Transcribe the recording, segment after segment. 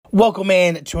Welcome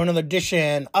in to another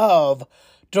edition of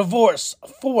Divorce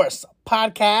Force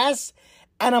Podcast,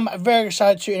 and I'm very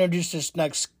excited to introduce this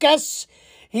next guest.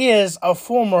 He is a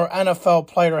former NFL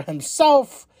player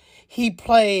himself. He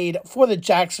played for the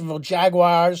Jacksonville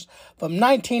Jaguars from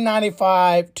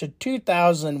 1995 to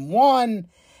 2001,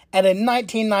 and in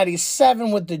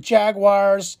 1997 with the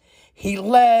Jaguars, he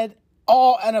led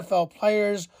all NFL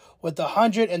players with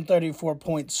 134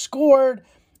 points scored,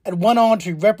 and went on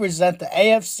to represent the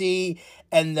AFC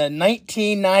in the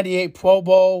 1998 Pro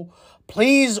Bowl.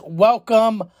 Please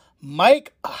welcome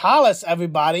Mike Hollis,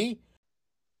 everybody.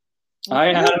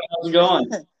 Hi, how's it going?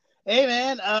 Hey,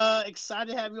 man.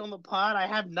 Excited to have you on the pod. I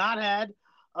have not had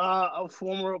a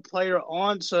former player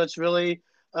on, so it's really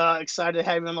excited to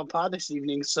have you on the pod this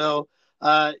evening. So,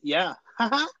 yeah.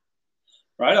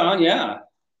 Right on, yeah.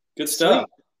 Good stuff.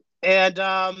 Sweet.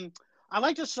 And I'd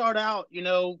like to start out,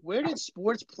 where did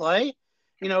sports play,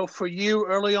 for you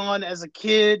early on as a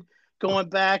kid, going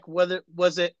back, whether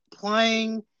was it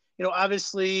playing,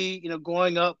 obviously,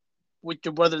 growing up with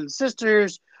your brothers and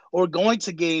sisters or going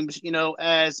to games,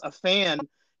 as a fan,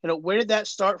 where did that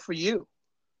start for you?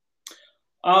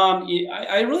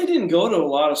 I really didn't go to a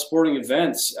lot of sporting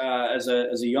events as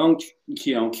a young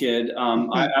kid.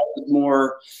 I was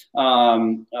more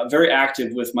very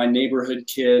active with my neighborhood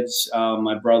kids,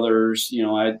 my brothers.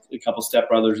 I had a couple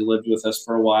stepbrothers who lived with us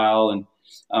for a while, and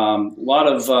a lot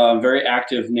of very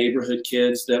active neighborhood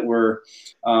kids that were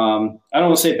I don't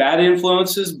want to say bad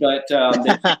influences, but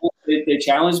they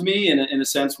challenged me in a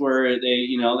sense where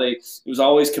it was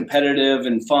always competitive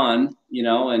and fun,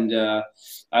 and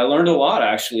I learned a lot,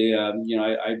 actually.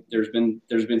 There's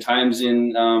been times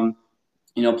in playing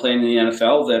in the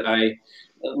NFL that I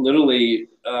literally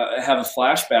have a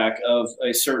flashback of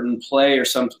a certain play or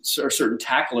certain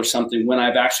tackle or something when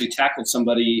I've actually tackled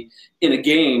somebody in a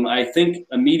game. I think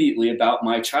immediately about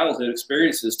my childhood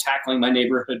experiences tackling my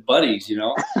neighborhood buddies.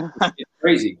 It's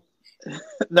crazy.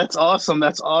 That's awesome.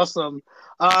 That's awesome.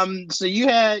 So you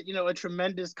had a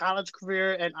tremendous college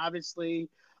career and obviously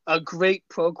a great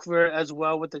pro career as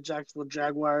well with the Jacksonville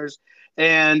Jaguars,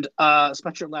 and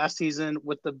spent your last season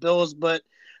with the Bills. But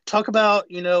talk about,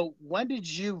 when did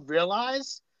you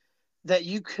realize that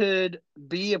you could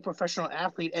be a professional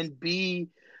athlete and be,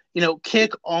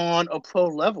 kick on a pro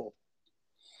level?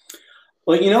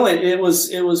 Well, it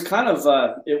was kind of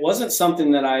it wasn't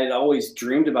something that I had always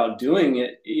dreamed about doing.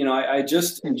 It, I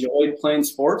just enjoyed playing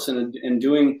sports and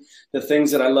doing the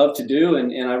things that I love to do,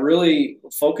 and I really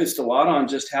focused a lot on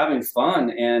just having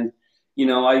fun. And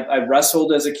I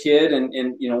wrestled as a kid and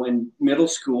in middle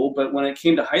school, but when it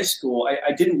came to high school,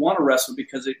 I didn't want to wrestle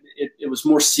because it was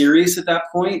more serious at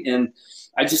that point, and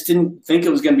I just didn't think it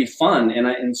was going to be fun,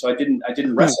 and so I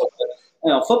didn't wrestle.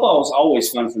 Football was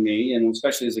always fun for me, and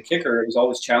especially as a kicker, it was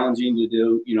always challenging to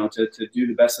do, to do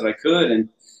the best that I could. And,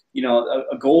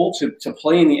 a goal to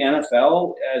play in the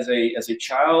NFL as a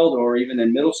child, or even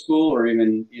in middle school, or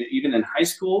even in high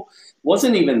school,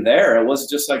 wasn't even there. It was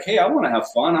just like, hey, I want to have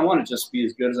fun. I want to just be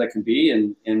as good as I can be,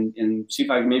 and see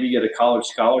if I can maybe get a college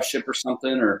scholarship or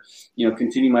something, or,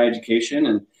 continue my education.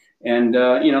 And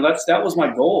that was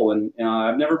my goal. And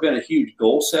I've never been a huge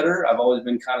goal setter. I've always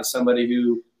been kind of somebody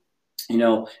who,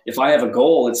 if I have a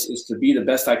goal, it's to be the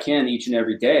best I can each and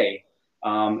every day.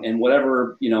 And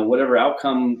whatever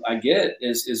outcome I get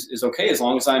is okay, as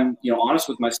long as I'm, honest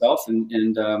with myself and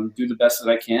do the best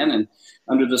that I can. And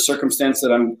under the circumstance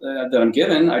that I'm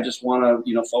given, I just want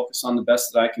to, focus on the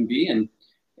best that I can be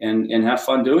and have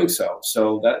fun doing so.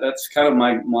 So that's kind of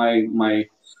my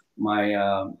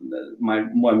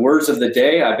words of the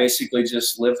day. I basically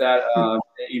just live that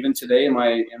even today in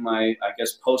my I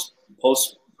guess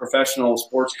post professional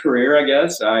sports career. I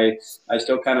guess I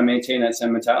still kind of maintain that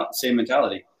same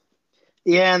mentality.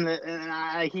 Yeah, and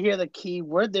I hear the key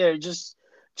word there, just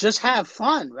have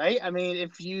fun, right? I mean,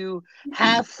 if you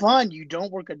have fun, you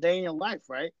don't work a day in your life,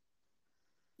 right?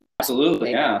 Absolutely,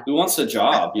 yeah. Who wants a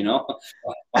job,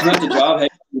 I'm at the job, hey,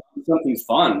 something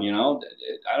fun,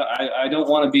 I don't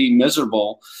want to be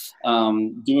miserable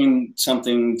doing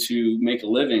something to make a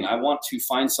living. I want to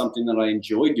find something that I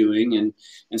enjoy doing,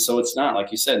 and so it's not, like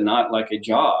you said, not like a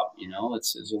job.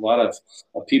 It's a lot of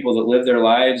people that live their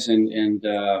lives and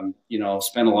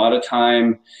spend a lot of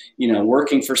time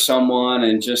working for someone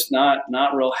and just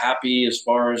not real happy as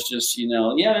far as just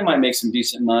they might make some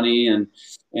decent money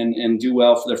and do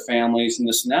well for their families and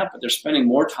this and that, but they're spending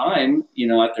more time,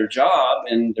 at their job,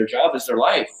 and their job is their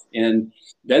life. And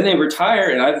then they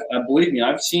retire. And believe me,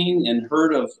 I've seen and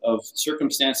heard of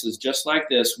circumstances just like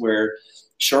this, where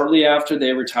shortly after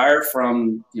they retire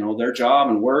from, their job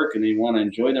and work, and they want to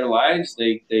enjoy their lives,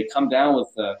 they come down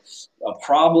with a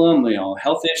problem,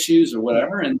 health issues or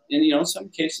whatever, and in some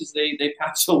cases they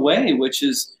pass away, which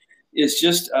is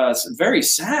just very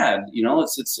sad.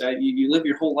 You live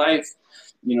your whole life,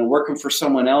 working for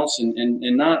someone else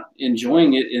and not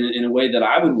enjoying it in a way that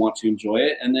I would want to enjoy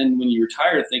it. And then when you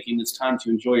retire thinking it's time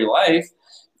to enjoy your life,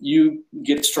 you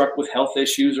get struck with health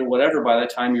issues or whatever by the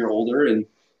time you're older, and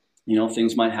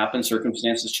things might happen,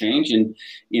 circumstances change, and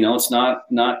it's not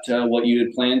what you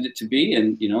had planned it to be,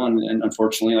 and and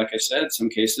unfortunately, like I said, some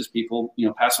cases people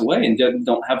pass away and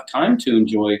don't have time to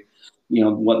enjoy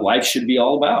what life should be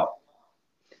all about.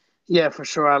 Yeah, for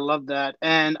sure. I love that.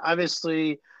 And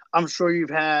obviously, I'm sure you've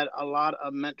had a lot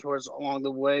of mentors along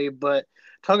the way, but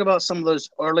talk about some of those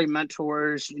early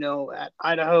mentors, at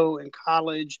Idaho in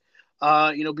college,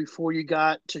 before you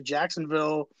got to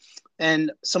Jacksonville,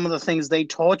 and some of the things they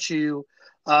taught you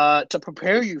to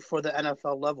prepare you for the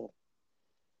NFL level.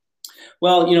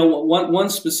 Well, one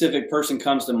specific person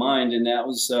comes to mind, and that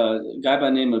was a guy by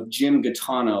the name of Jim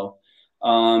Gaetano.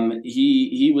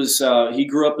 He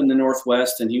grew up in the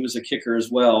Northwest, and he was a kicker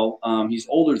as well. He's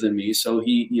older than me, so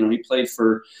he played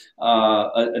for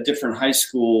a different high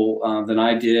school than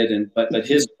I did, but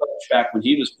his coach back when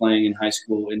he was playing in high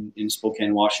school in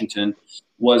Spokane, Washington,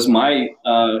 was my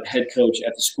head coach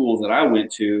at the school that I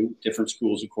went to. Different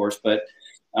schools, of course, but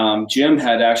Jim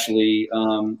had actually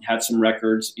had some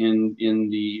records in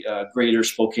the Greater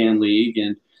Spokane League,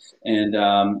 and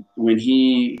when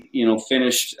he,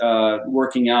 finished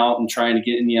working out and trying to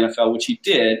get in the NFL, which he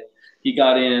did, he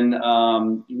got in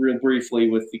real briefly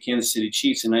with the Kansas City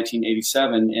Chiefs in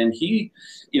 1987. And he,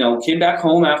 came back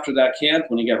home after that camp.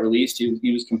 When he got released,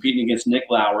 he was competing against Nick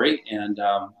Lowry, and,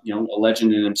 a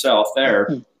legend in himself there.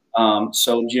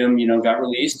 So Jim, got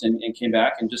released and came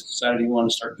back and just decided he wanted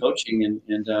to start coaching,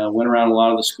 and went around a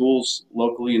lot of the schools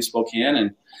locally in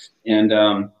Spokane, and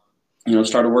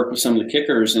started working with some of the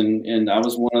kickers, and I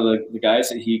was one of the guys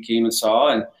that he came and saw.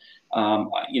 And,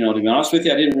 to be honest with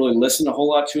you, I didn't really listen a whole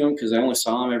lot to him because I only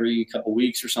saw him every couple of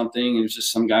weeks or something. It was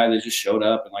just some guy that just showed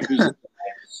up and like, who's this guy?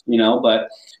 But,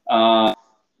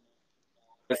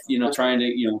 trying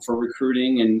to, for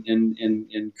recruiting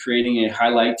and creating a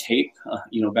highlight tape,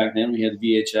 back then we had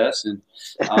the VHS, and,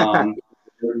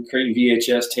 creating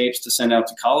VHS tapes to send out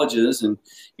to colleges. And,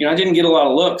 I didn't get a lot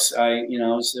of looks.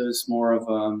 It was more of,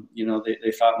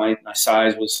 they thought my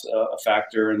size was a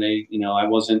factor, and I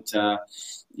wasn't, I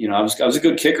was a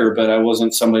good kicker, but I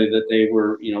wasn't somebody that they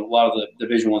were, a lot of the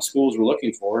Division I schools were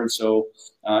looking for. And so,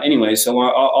 so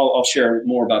I'll share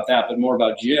more about that, but more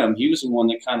about Jim. He was the one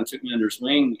that kind of took me under his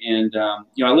wing, and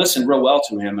I listened real well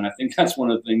to him, and I think that's one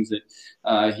of the things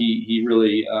that he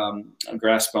really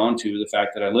grasped onto, the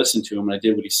fact that I listened to him and I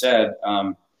did what he said.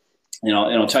 And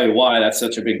I'll tell you why that's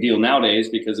such a big deal nowadays,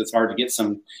 because it's hard to get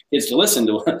some kids to listen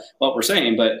to what we're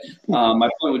saying. But my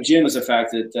point with Jim is the fact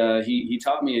that he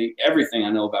taught me everything I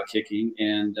know about kicking.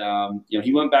 And,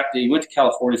 he went to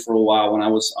California for a while when I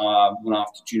went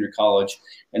off to junior college.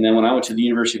 And then when I went to the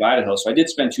University of Idaho, so I did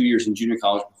spend 2 years in junior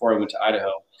college before I went to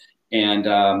Idaho. And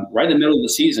right in the middle of the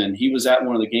season, he was at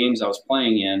one of the games I was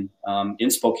playing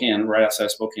in Spokane, right outside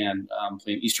of Spokane,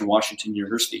 playing Eastern Washington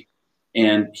University.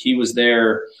 And he was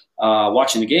there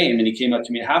watching the game, and he came up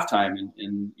to me at halftime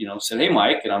and said, "Hey,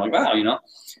 Mike," and I'm like,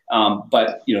 "Wow,"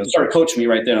 but started coaching me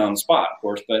right there on the spot, of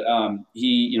course. But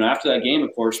he, after that game,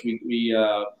 of course, we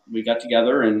got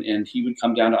together, and he would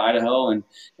come down to Idaho and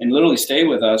literally stay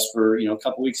with us for a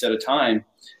couple weeks at a time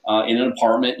in an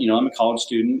apartment. I'm a college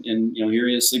student, and here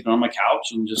he is sleeping on my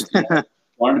couch, and just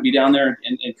wanted to be down there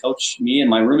and coach me. And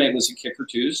my roommate was a kicker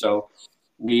too, so.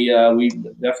 We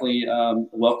definitely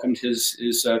welcomed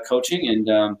his coaching,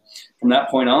 and from that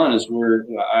point on,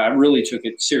 I really took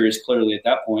it serious. Clearly, at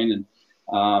that point, and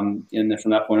then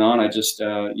from that point on, I just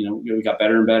we got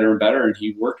better and better and better, and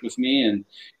he worked with me.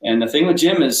 And the thing with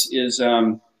Jim is he's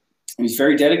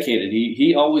very dedicated.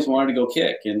 He always wanted to go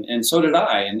kick, and so did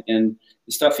I. And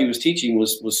the stuff he was teaching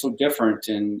was so different,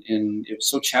 and it was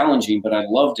so challenging, but I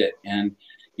loved it. And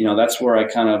that's where I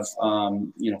kind of,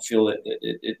 feel that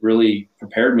it really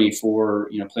prepared me for,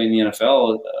 playing the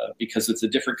NFL because it's a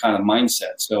different kind of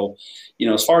mindset. So,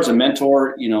 as far as a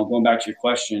mentor, going back to your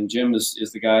question, Jim is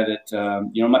the guy that,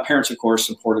 my parents, of course,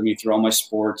 supported me through all my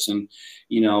sports and,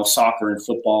 soccer and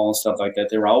football and stuff like that.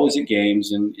 They were always at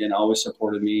games and always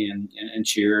supported me and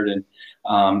cheered. And,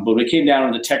 but when it came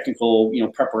down to the technical,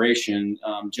 preparation,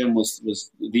 Jim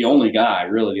was the only guy,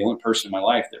 really the only person in my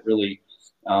life that really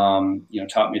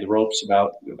taught me the ropes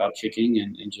about kicking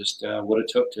and just what it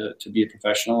took to be a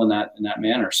professional in that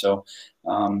manner. So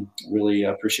really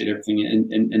appreciate everything.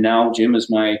 And now Jim is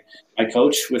my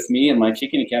coach with me in my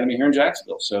kicking academy here in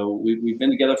Jacksonville. So we've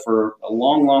been together for a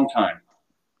long, long time.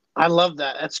 I love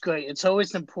that. That's great. It's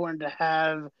always important to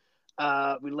have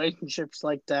relationships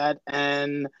like that.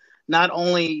 And not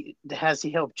only has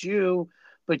he helped you,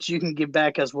 but you can give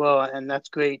back as well. And that's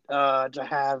great to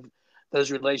have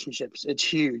those relationships. It's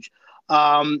huge.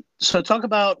 So talk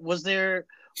about, when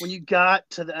you got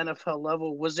to the NFL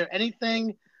level, was there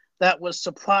anything that was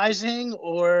surprising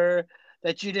or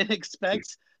that you didn't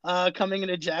expect coming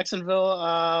into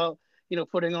Jacksonville,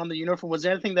 putting on the uniform? Was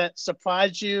there anything that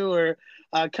surprised you or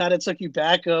kind of took you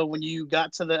back when you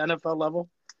got to the NFL level?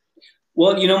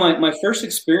 Well, my first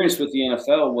experience with the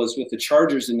NFL was with the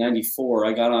Chargers in '94.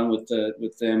 I got on with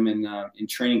them in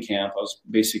training camp. I was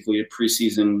basically a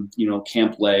preseason,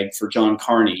 camp leg for John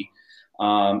Carney.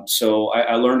 So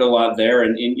I learned a lot there.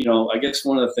 And I guess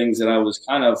one of the things that I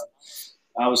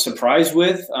was surprised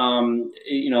with,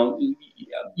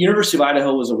 University of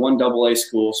Idaho was a 1AA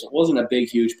school, so it wasn't a big,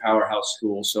 huge powerhouse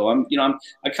school. So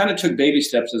I kind of took baby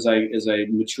steps as I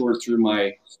matured through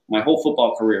my whole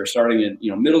football career, starting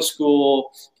in middle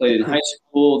school, played in high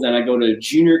school, then I go to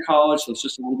junior college, so it's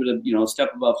just a little bit of a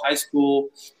step above high school.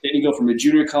 Then you go from a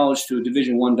junior college to a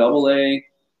Division I AA,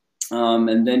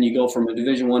 and then you go from a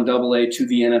Division I AA to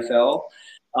the NFL.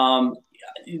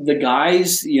 The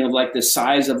guys, like the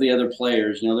size of the other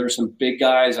players, there were some big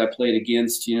guys I played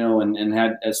against, and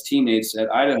had as teammates at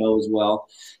Idaho as well.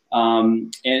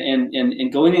 And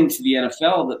going into the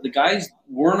NFL, the guys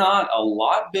were not a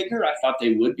lot bigger. I thought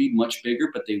they would be much bigger,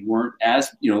 but they weren't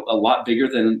as, a lot bigger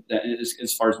than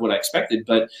as far as what I expected.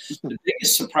 But the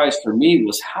biggest surprise for me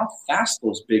was how fast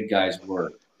those big guys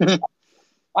were.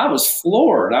 I was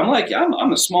floored. I'm like,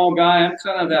 I'm a small guy. I'm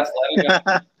kind of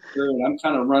athletic. And I'm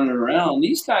kind of running around.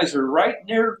 These guys are right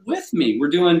there with me. We're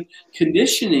doing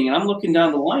conditioning, and I'm looking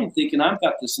down the line thinking I've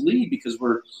got this lead because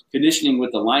we're conditioning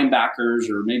with the linebackers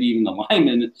or maybe even the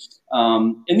linemen.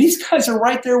 And these guys are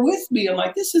right there with me. I'm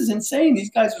like, this is insane.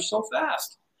 These guys are so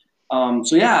fast.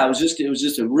 So yeah, it was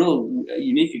just a real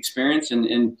unique experience.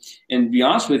 And to be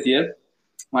honest with you,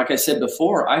 like I said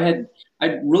before, I'd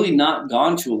really not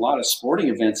gone to a lot of sporting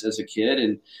events as a kid,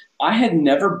 and I had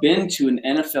never been to an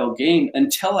NFL game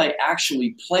until I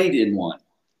actually played in one.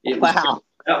 Wow.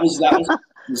 That was a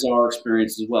bizarre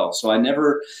experience as well. So I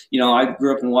never, I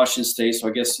grew up in Washington State, so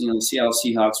I guess, the Seattle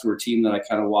Seahawks were a team that I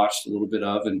kind of watched a little bit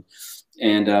of,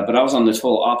 but I was on the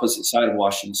total opposite side of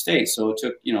Washington State. So it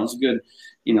took, it was a good,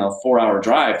 4-hour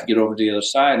drive to get over to the other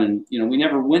side. And, we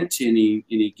never went to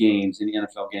any games, any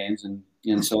NFL games.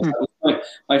 And so that was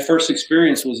my first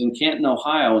experience was in Canton,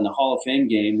 Ohio, in the Hall of Fame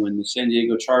game when the San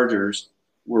Diego Chargers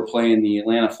were playing the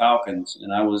Atlanta Falcons,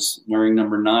 and I was wearing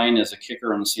number 9 as a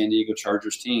kicker on the San Diego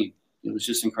Chargers team. It was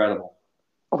just incredible.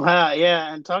 Wow,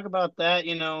 yeah, and talk about that.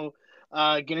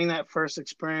 Getting that first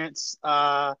experience,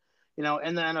 in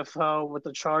the NFL with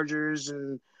the Chargers,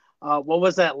 and what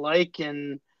was that like?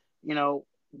 And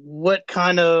what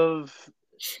kind of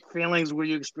feelings were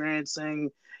you experiencing?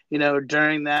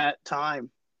 During that time?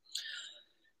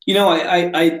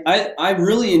 I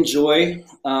really enjoy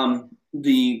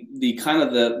the kind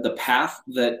of the path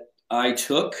that I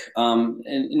took,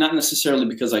 and not necessarily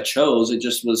because I chose, it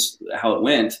just was how it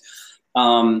went.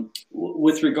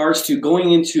 With regards to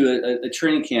going into a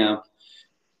training camp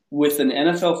with an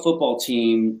NFL football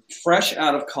team fresh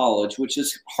out of college, which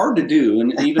is hard to do,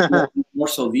 and even more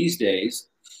so these days,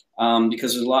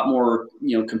 because there's a lot more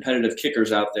competitive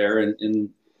kickers out there, and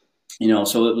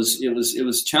so it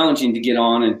was challenging to get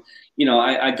on, and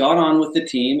I got on with the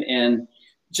team, and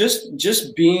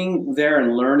just being there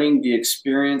and learning the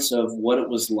experience of what it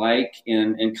was like,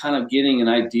 and kind of getting an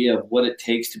idea of what it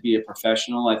takes to be a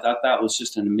professional. I thought that was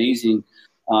just an amazing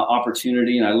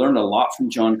opportunity, and I learned a lot from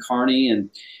John Carney. And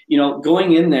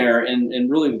going in there,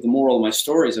 and really the moral of my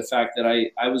story is the fact that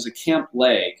I was a camp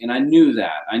leg, and I knew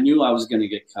that. I knew I was going to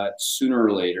get cut sooner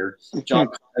or later. John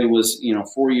Carney was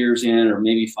 4 years in, or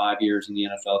maybe 5 years in the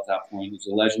NFL at that point. He was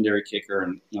a legendary kicker,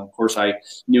 and of course I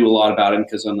knew a lot about him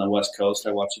because on the West Coast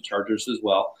I watched the Chargers as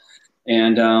well.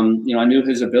 And I knew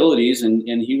his abilities, and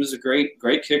he was a great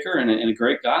kicker and a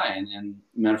great guy. And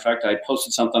matter of fact, I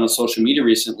posted something on social media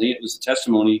recently. It was a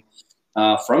testimony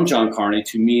from John Carney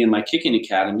to me and my kicking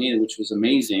academy, which was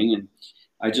amazing. And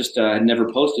I just had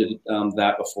never posted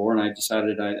that before, and I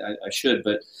decided I should.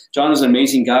 But John is an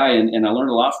amazing guy, and I learned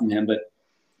a lot from him. But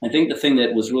I think the thing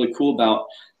that was really cool about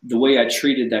the way I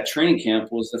treated that training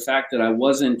camp was the fact that I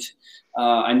wasn't,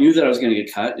 I knew that I was going to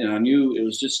get cut, and I knew it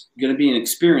was just going to be an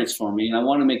experience for me, and I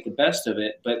wanted to make the best of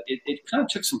it. But it kind of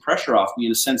took some pressure off me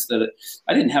in the sense that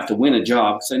I didn't have to win a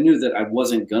job, because I knew that I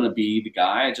wasn't going to be the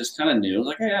guy. I just kind of knew,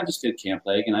 like, hey, I'm just good camp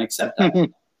leg, and I accept that.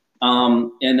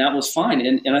 And that was fine.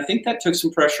 And I think that took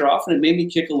some pressure off, and it made me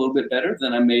kick a little bit better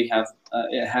than I may have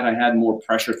had I had more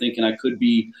pressure thinking I could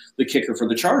be the kicker for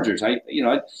the Chargers. And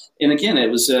again, it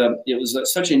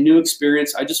was such a new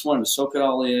experience. I just wanted to soak it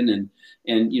all in and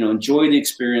enjoy the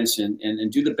experience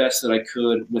and do the best that I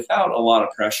could without a lot of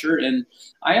pressure. And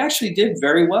I actually did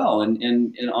very well.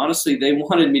 And honestly, they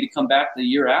wanted me to come back the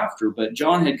year after, but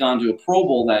John had gone to a Pro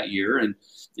Bowl that year. And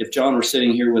if John were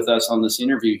sitting here with us on this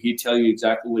interview, he'd tell you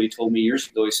exactly what he told me years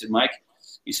ago. He said, Mike,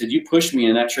 he said, you pushed me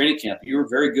in that training camp. You were a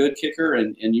very good kicker,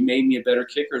 and you made me a better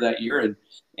kicker that year.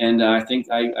 And I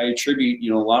think I attribute,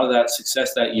 a lot of that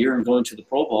success that year and going to the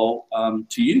Pro Bowl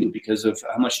to you, because of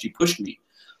how much you pushed me.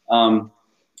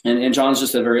 And John's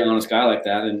just a very honest guy like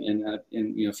that. And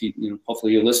if he,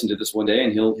 hopefully he'll listen to this one day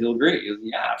and he'll agree.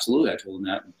 Yeah, absolutely. I told him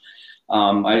that.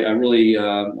 I really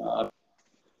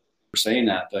for saying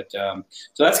that, but so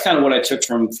that's kind of what I took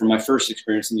from my first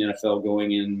experience in the NFL,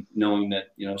 going in knowing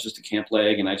that it's just a camp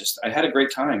leg, and I had a great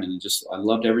time, and I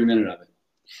loved every minute of it.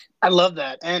 I love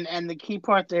that, and the key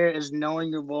part there is knowing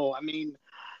your role. I mean,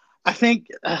 I think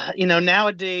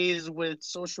nowadays with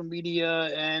social media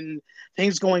and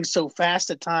things going so fast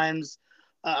at times,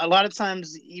 a lot of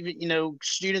times even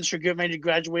students are getting ready to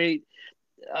graduate.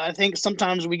 I think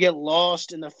sometimes we get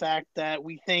lost in the fact that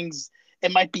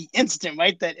it might be instant,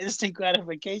 right? That instant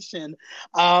gratification.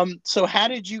 So how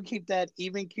did you keep that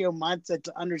even keel mindset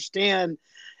to understand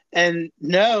and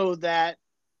know that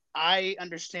I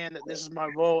understand that this is my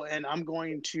role and I'm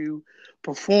going to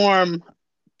perform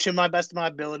to my best of my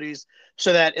abilities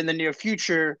so that in the near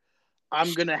future,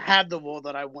 I'm going to have the role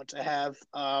that I want to have,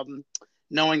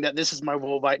 knowing that this is my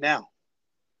role right now?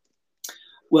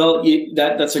 Well,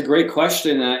 that's a great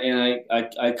question, and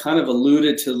I kind of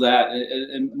alluded to that,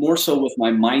 and more so with my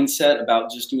mindset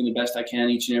about just doing the best I can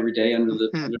each and every day under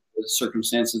the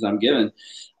circumstances I'm given.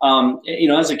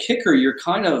 As a kicker, you're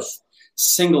kind of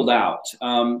singled out.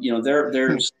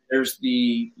 There's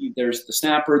the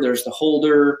snapper, there's the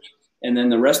holder, and then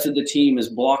the rest of the team is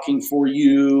blocking for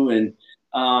you, and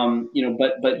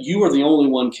but you are the only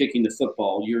one kicking the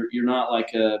football. You're not like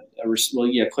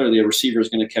clearly a receiver is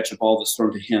going to catch a ball that's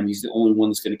thrown to him. He's the only one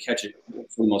that's going to catch it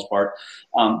for the most part.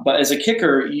 But as a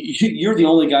kicker, you're the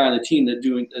only guy on the team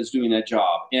that's doing that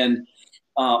job. And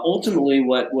ultimately,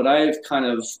 what I've kind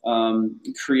of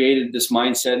created this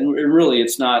mindset, and really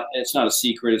it's not a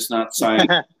secret. It's not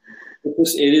science.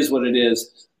 It is what it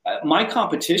is. My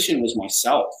competition was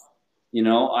myself.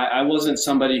 I wasn't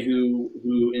somebody who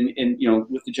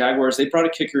with the Jaguars, they brought a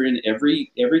kicker in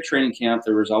every training camp.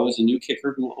 There was always a new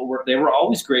kicker they were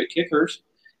always great kickers.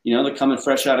 They're coming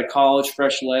fresh out of college,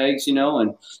 fresh legs, and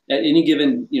at any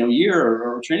given, year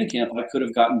or training camp, I could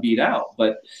have gotten beat out.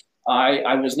 But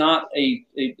I was not a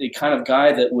kind of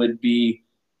guy that would be,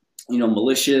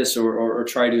 malicious or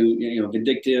try to,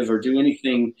 vindictive or do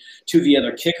anything to the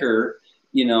other kicker,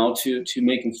 to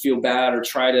make him feel bad or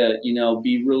try to,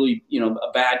 be really,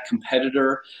 a bad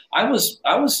competitor. I was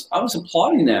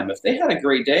applauding them. If they had a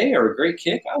great day or a great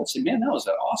kick, I would say, man, that was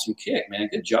an awesome kick, man.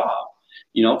 Good job.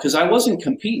 Because I wasn't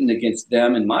competing against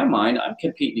them in my mind. I'm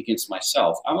competing against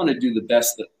myself. I want to do the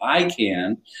best that I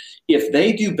can. If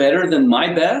they do better than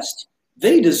my best,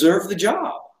 they deserve the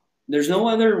job. There's no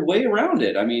other way around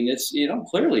it. I mean, it's,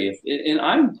 clearly, and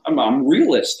I'm a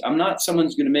realist. I'm not someone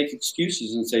who's going to make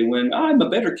excuses and say, when I'm a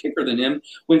better kicker than him,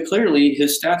 when clearly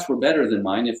his stats were better than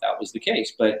mine, if that was the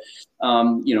case. But,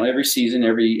 every season,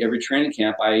 every training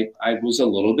camp, I was a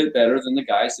little bit better than the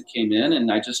guys that came in, and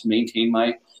I just maintained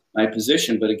my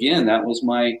position. But again, that was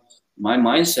my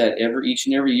mindset each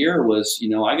and every year was,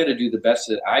 I got to do the best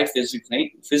that I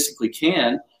physically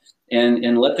can.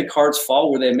 And let the cards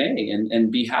fall where they may,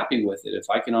 and be happy with it. If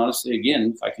I can honestly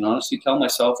tell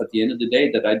myself at the end of the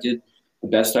day that I did the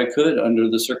best I could under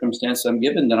the circumstances I'm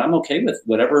given, then I'm okay with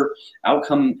whatever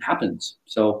outcome happens.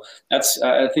 So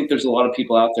I think there's a lot of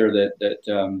people out there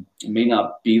that may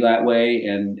not be that way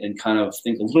and kind of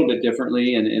think a little bit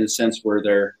differently, and in a sense where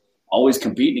they're always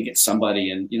competing against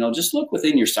somebody. And, just look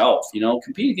within yourself,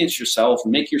 compete against yourself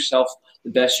and make yourself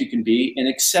the best you can be, and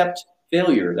accept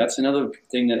failure. That's another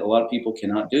thing that a lot of people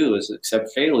cannot do, is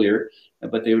accept failure,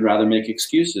 but they would rather make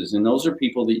excuses. And those are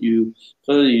people that you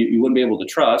wouldn't be able to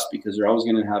trust, because they're always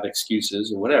going to have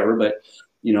excuses or whatever. But,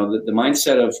 the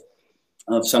mindset of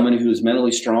of someone who's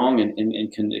mentally strong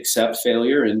and can accept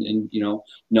failure and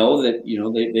know that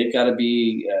they've got to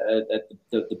be at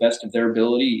the best of their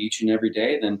ability each and every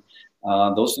day, then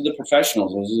those are the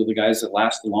professionals. Those are the guys that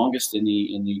last the longest in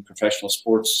the professional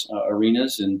sports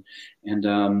arenas, and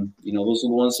those are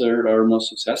the ones that are most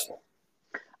successful.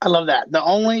 I love that. The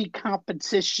only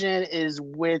competition is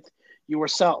with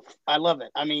yourself. I love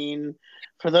it. I mean,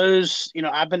 for those,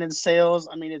 I've been in sales.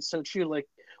 I mean, it's so true. Like,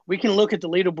 we can look at the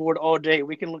leaderboard all day.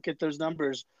 We can look at those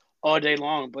numbers all day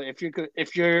long. But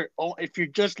if you're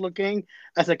just looking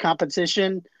at the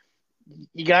competition,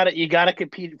 you gotta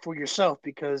compete for yourself,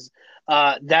 because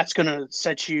that's gonna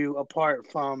set you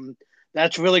apart from.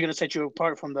 That's really gonna set you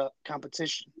apart from the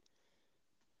competition.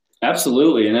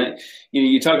 Absolutely, and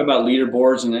you talk about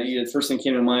leaderboards, and the first thing that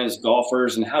came to mind is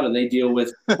golfers and how do they deal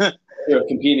with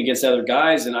competing against other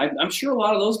guys, and I'm sure a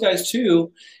lot of those guys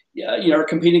too, are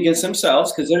competing against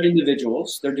themselves because they're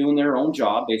individuals, they're doing their own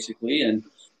job basically,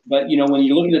 but when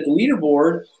you're looking at the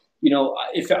leaderboard,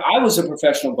 if I was a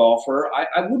professional golfer,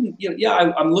 I wouldn't,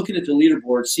 I'm looking at the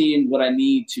leaderboard, seeing what I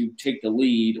need to take the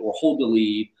lead or hold the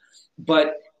lead,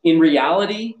 but in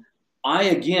reality,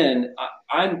 I'm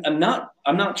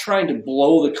not trying to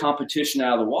blow the competition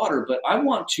out of the water, but I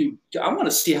want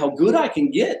to see how good I can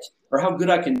get, or how good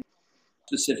I can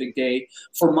specific day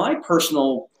for my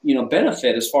personal,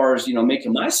 benefit, as far as,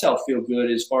 making myself feel good,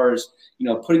 as far as,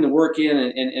 putting the work in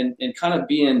and kind of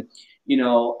being,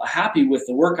 happy with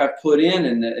the work I've put in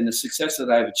and the success that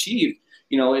I've achieved.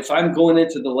 If I'm going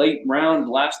into the late round,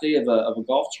 the last day of a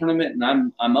golf tournament,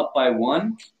 and I'm up by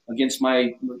one against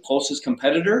my closest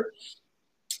competitor,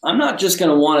 I'm not just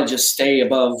going to want to just stay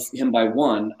above him by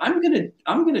one. I'm going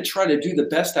to try to do the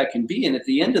best I can be. And at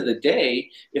the end of the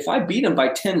day, if I beat him by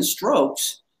 10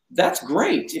 strokes, that's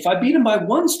great. If I beat him by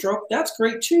one stroke, that's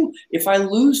great too. If I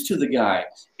lose to the guy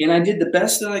and I did the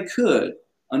best that I could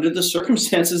under the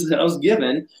circumstances that I was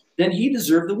given, then he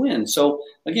deserved the win. So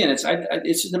again, it's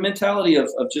the mentality of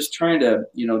just trying to,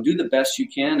 do the best you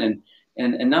can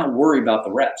and not worry about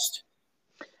the rest.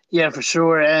 Yeah, for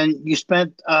sure. And you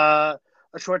spent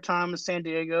a short time in San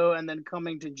Diego, and then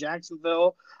coming to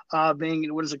Jacksonville, being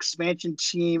it was expansion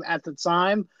team at the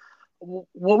time.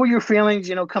 What were your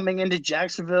feelings, coming into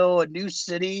Jacksonville, a new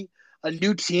city, a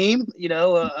new team,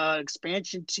 a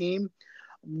expansion team?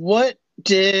 What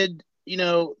did,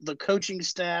 the coaching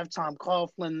staff, Tom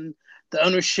Coughlin, the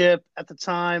ownership at the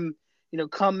time,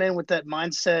 come in with that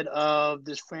mindset of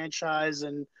this franchise,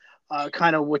 and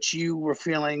kind of what you were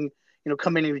feeling,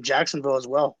 coming into Jacksonville as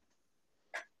well?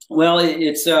 Well,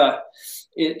 it's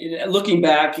looking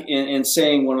back and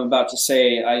saying what I'm about to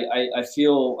say, I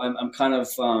feel I'm kind of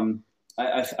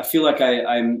I feel like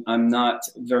I'm not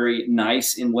very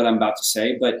nice in what I'm about to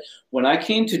say. But when I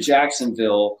came to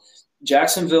Jacksonville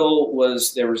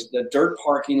was the dirt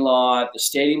parking lot, the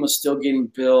stadium was still getting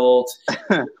built,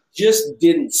 just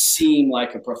didn't seem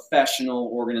like a professional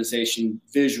organization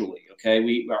visually. Okay,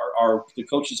 the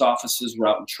coaches' offices were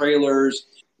out in trailers,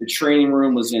 the training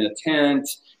room was in a tent.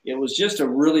 It was just a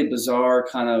really bizarre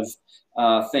kind of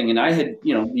thing. And I had,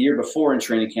 the year before in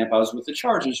training camp, I was with the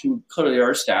Chargers, who clearly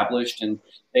are established, and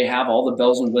they have all the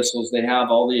bells and whistles. They have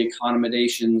all the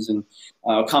accommodations and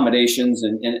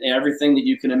everything that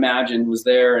you can imagine was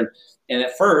there. And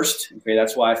at first, okay,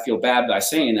 that's why I feel bad by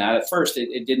saying that. At first,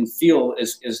 it didn't feel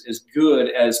as good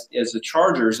as the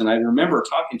Chargers. And I remember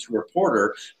talking to a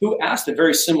reporter who asked a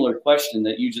very similar question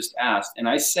that you just asked, and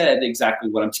I said exactly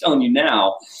what I'm telling you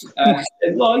now. I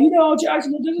said, well,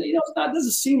 Jacksonville, it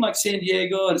doesn't seem like San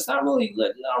Diego, and it's not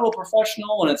real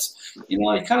professional, and it's, you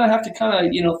kind of have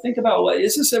to think about, what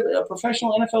is this a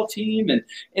professional NFL team?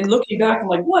 And looking back, I'm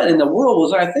like, what in the world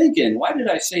was I thinking? Why did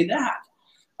I say that?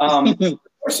 Of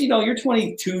course, you're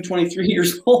 22, 23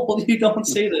 years old. You don't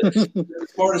say the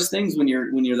smartest things when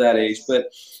you're that age.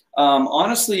 But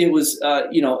honestly, it was,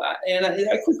 and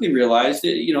I quickly realized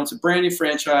that, it's a brand new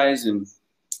franchise, and,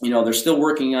 they're still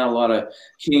working out a lot of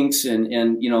kinks, and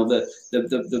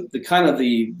the kind of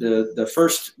the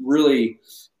first really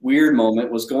weird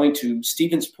moment was going to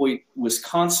Stevens Point,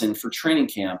 Wisconsin for training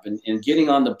camp, and getting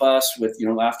on the bus with,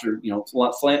 after,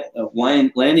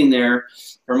 landing there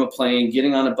from a plane,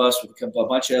 getting on a bus with a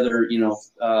bunch of other,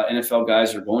 NFL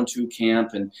guys are going to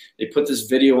camp, and they put this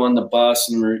video on the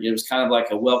bus, and it was kind of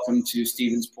like a welcome to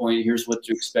Stevens Point, here's what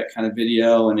to expect kind of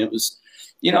video. And it was,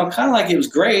 kind of like, it was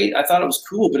great. I thought it was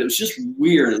cool, but it was just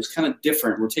weird. It was kind of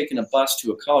different. We're taking a bus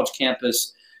to a college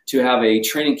campus to have a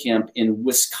training camp in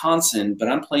Wisconsin, but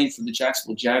I'm playing for the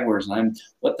Jacksonville Jaguars, and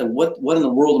what in the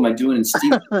world am I doing in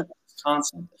Stevens,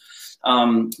 Wisconsin?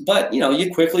 But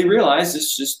you quickly realize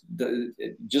this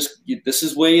this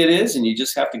is the way it is, and you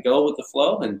just have to go with the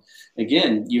flow. And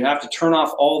again, you have to turn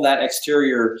off all that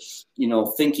exterior,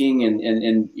 thinking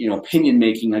and opinion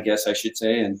making, I guess I should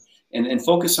say, and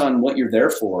focus on what you're there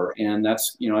for. And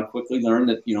that's, I quickly learned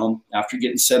that, after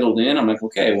getting settled in, I'm like,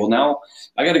 okay, well, now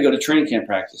I got to go to training camp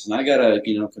practice, and I got to,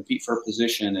 compete for a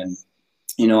position. And,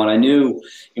 and I knew,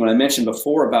 when I mentioned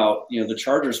before about, the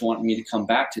Chargers wanting me to come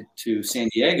back to San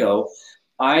Diego,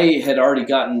 I had already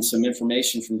gotten some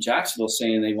information from Jacksonville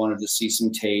saying they wanted to see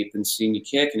some tape and see me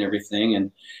kick and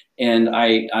everything. And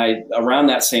I around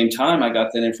that same time, I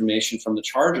got that information from the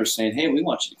Chargers saying, hey, we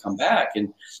want you to come back.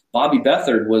 And Bobby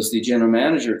Beathard was the general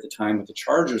manager at the time with the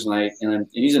Chargers. And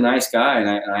he's a nice guy. And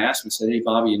I asked him, I said, hey,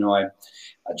 Bobby,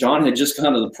 John had just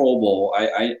gone to the Pro Bowl.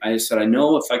 I said, I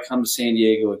know if I come to San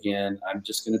Diego again, I'm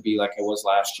just going to be like I was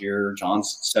last year.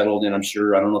 John's settled in, I'm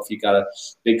sure. I don't know if he got a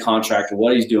big contract or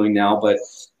what he's doing now, but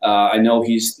I know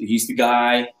he's the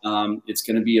guy. It's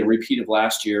going to be a repeat of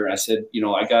last year. I said,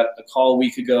 I got a call a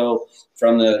week ago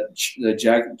from the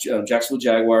Jacksonville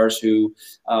Jaguars who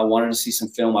wanted to see some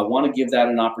film. I want to give that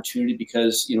an opportunity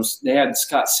because, they had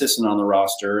Scott Sisson on the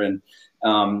roster, and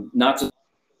not to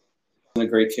a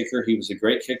great kicker. He was a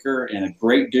great kicker and a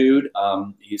great dude.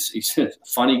 He's a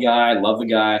funny guy. I love the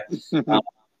guy.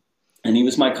 And he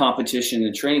was my competition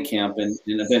in training camp and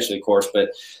eventually, of course, but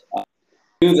I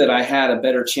knew that I had a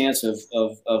better chance of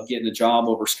getting a job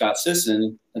over Scott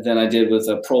Sisson than I did with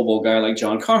a Pro Bowl guy like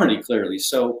John Carney, clearly.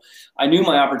 So I knew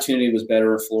my opportunity was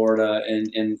better in Florida.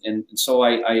 And so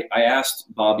I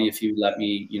asked Bobby if he would let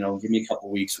me, give me a couple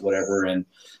of weeks or whatever. And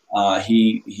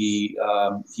he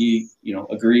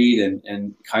agreed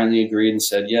and kindly agreed and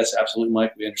said, yes, absolutely,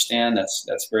 Mike, we understand.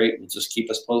 That's great. We'll just keep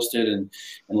us posted and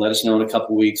let us know in a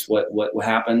couple of weeks what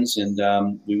happens.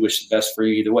 And we wish the best for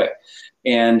you either way.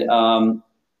 And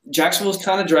Jacksonville was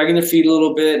kind of dragging their feet a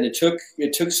little bit, and it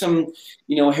took some,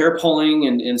 hair pulling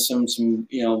and some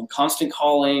constant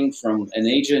calling from an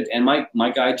agent and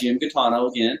my guy Jim Gattano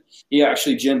again.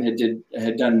 Jim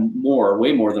had done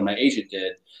way more than my agent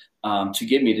did to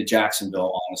get me to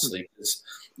Jacksonville, honestly, because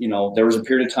there was a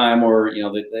period of time where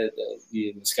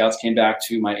the scouts came back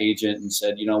to my agent and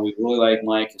said, we really like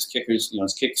Mike. His kickers,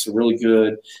 his kicks are really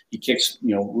good. He kicks,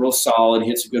 real solid. He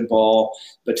hits a good ball.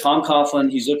 But Tom Coughlin,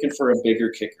 he's looking for a bigger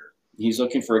kicker. He's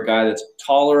looking for a guy that's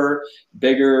taller,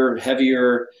 bigger,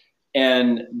 heavier.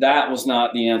 And that was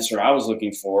not the answer I was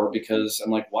looking for, because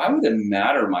I'm like, why would it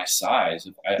matter my size?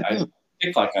 If I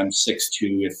kick like I'm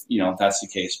 6'2", if that's the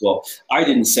case. Well, I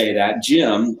didn't say that.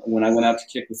 Jim, when I went out to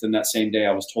kick with him that same day,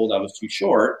 I was told I was too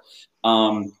short.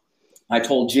 I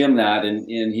told Jim that, and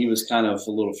he was kind of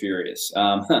a little furious.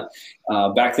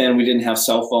 Back then, we didn't have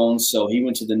cell phones, so he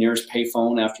went to the nearest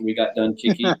payphone after we got done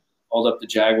kicking, called up the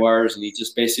Jaguars, and he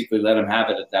just basically let him have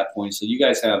it at that point. So you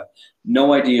guys have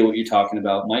no idea what you're talking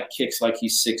about. Mike kicks like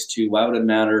he's 6'2". Why would it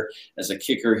matter? As a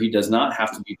kicker, he does not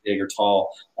have to be big or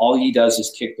tall. All he does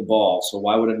is kick the ball. So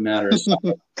why would it matter? So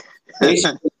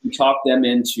basically, we talked them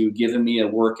into giving me a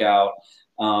workout.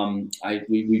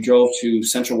 We drove to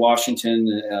Central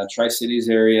Washington, Tri-Cities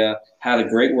area, had a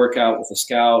great workout with a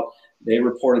scout. They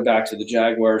reported back to the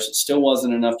Jaguars. It still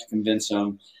wasn't enough to convince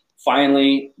them.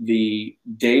 Finally, the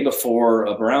day before,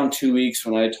 of around 2 weeks,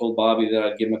 when I had told Bobby that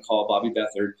I'd give him a call, Bobby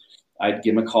Beathard, I'd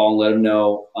give him a call and let him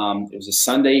know. It was a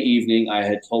Sunday evening. I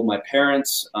had told my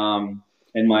parents and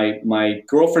my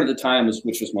girlfriend at the time,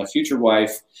 which was my future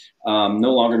wife,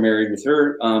 no longer married with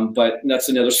her, but that's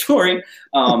another story.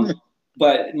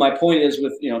 But my point is,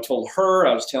 told her,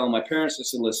 I was telling my parents, I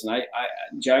said, listen,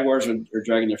 Jaguars are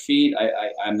dragging their feet.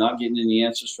 I'm not getting any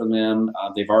answers from them.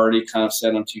 They've already kind of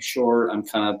said I'm too short.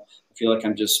 I feel like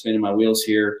I'm just spinning my wheels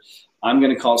here. I'm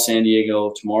going to call San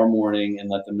Diego tomorrow morning and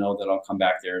let them know that I'll come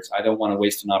back there. I don't want to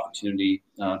waste an opportunity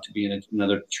to be in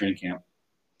another training camp.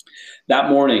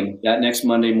 That next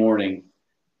Monday morning,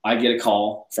 I get a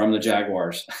call from the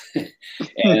Jaguars.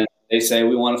 And they say,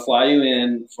 we want to fly you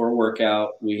in for a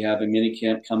workout. We have a mini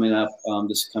camp coming up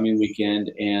this coming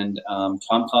weekend, and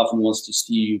Tom Coughlin wants to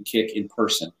see you kick in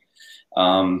person.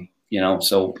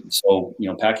 So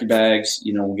pack your bags.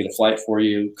 We'll get a flight for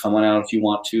you. Come on out if you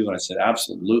want to. And I said,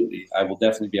 absolutely, I will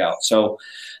definitely be out. So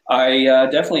I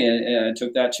definitely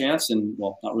took that chance, and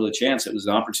well, not really a chance. It was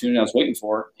an opportunity I was waiting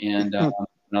for, and went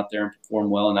out there and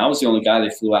performed well. And I was the only guy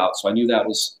they flew out, so I knew that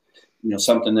was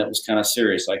something that was kind of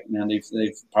serious. Like, man,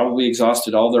 they've probably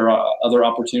exhausted all their other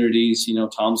opportunities.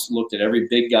 Tom's looked at every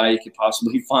big guy he could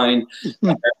possibly find.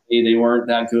 They weren't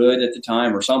that good at the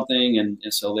time or something. And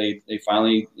so they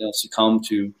finally succumbed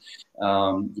to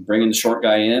bringing the short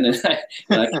guy in, and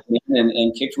I came in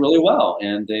and kicked really well,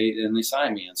 and they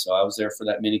signed me, and so I was there for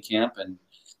that mini camp, and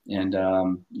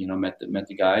met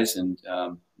the guys, and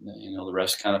the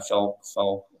rest kind of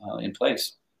fell in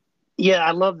place. Yeah,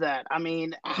 I love that. I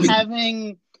mean,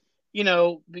 having,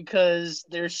 because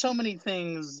there's so many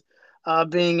things,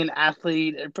 being an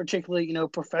athlete, and particularly,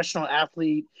 professional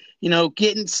athlete,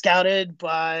 getting scouted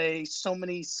by so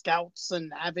many scouts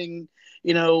and having,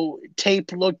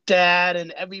 tape looked at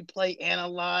and every play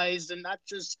analyzed, and not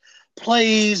just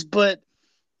plays, but,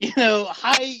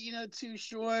 height, too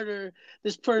short, or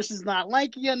this person's not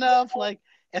lanky enough.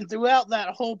 And throughout that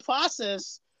whole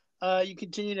process, you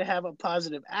continue to have a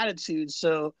positive attitude.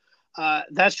 So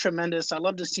that's tremendous. I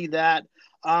love to see that.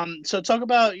 So talk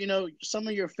about, some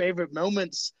of your favorite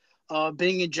moments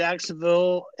being in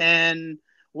Jacksonville, and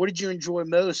what did you enjoy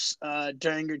most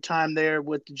during your time there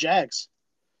with the Jags?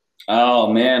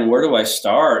 Oh man, where do I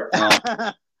start?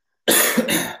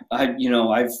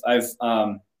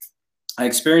 I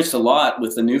experienced a lot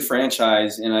with the new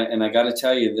franchise, and I got to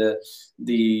tell you,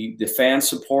 the fan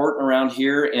support around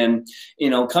here, and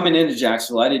coming into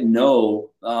Jacksonville, I didn't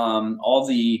know all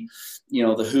the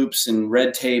the hoops and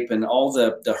red tape and all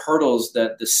the hurdles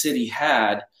that the city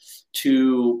had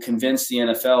to convince the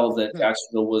NFL that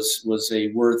Jacksonville was a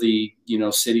worthy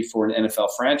city for an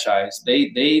NFL franchise.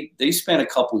 They spent a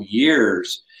couple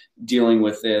years dealing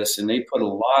with this, and they put a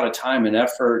lot of time and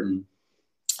effort, and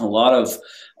a lot of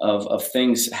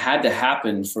things had to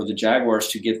happen for the Jaguars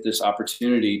to get this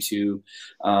opportunity to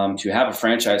have a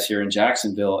franchise here in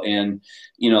Jacksonville. And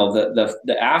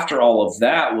the after all of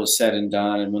that was said and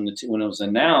done, and when it was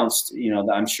announced,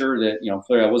 I'm sure that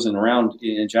clearly I wasn't around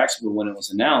in Jacksonville when it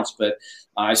was announced, but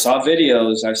I saw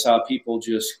videos, I saw people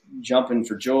just jumping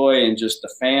for joy, and just the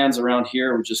fans around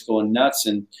here were just going nuts.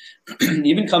 And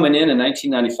even coming in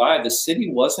 1995, the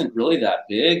city wasn't really that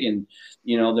big, and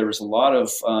there was a lot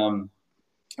of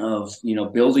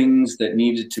buildings that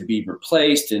needed to be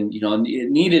replaced, and it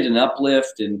needed an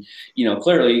uplift. And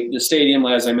clearly the stadium,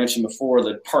 as I mentioned before,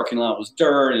 the parking lot was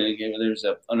dirt, and there's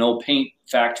an old paint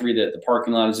factory that the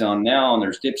parking lot is on now, and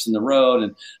there's dips in the road,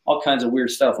 and all kinds of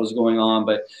weird stuff was going on.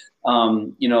 But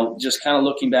just kind of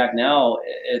looking back now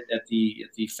at the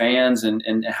fans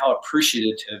and how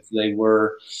appreciative they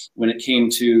were when it came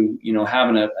to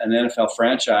having an NFL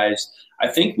franchise. I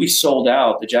think we sold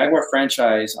out the Jaguar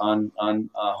franchise on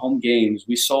home games.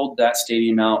 We sold that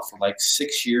stadium out for like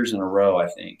 6 years in a row, I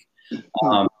think.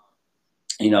 And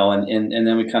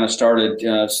then we kind of started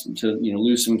to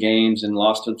lose some games and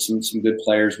lost some good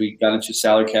players. We got into a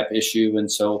salary cap issue,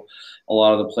 and so a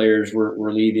lot of the players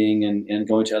were leaving and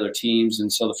going to other teams,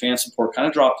 and so the fan support kind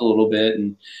of dropped a little bit.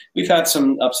 And we've had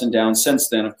some ups and downs since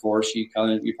then. Of course, you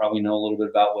probably know a little bit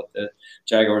about what the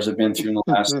Jaguars have been through in the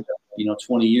last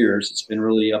 20 years. It's been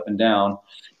really up and down.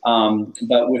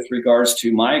 But with regards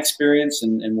to my experience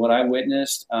and what I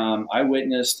witnessed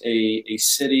a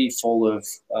city full of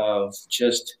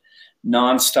just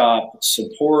nonstop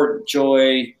support,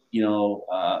 joy. It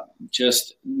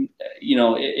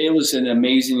was an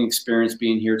amazing experience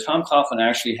being here. Tom Coughlin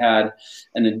actually had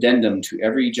an addendum to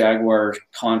every Jaguar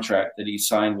contract that he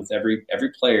signed with every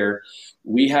player.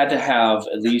 We had to have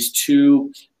at least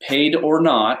 2, paid or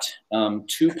not,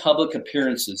 2 public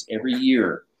appearances every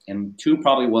year. And 2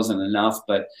 probably wasn't enough,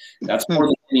 but that's more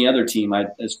than any other team,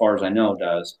 as far as I know,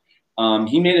 does.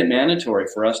 He made it mandatory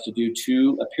for us to do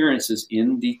 2 appearances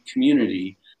in the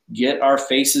community, get our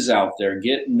faces out there,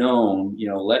 get known,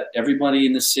 let everybody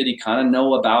in the city kind of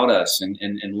know about us and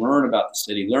learn about the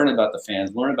city, learn about the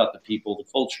fans, learn about the people, the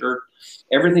culture,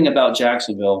 everything about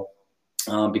Jacksonville,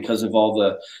 because of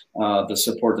all the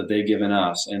support that they've given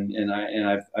us. And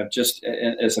I've just,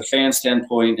 as a fan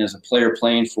standpoint, as a player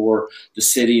playing for the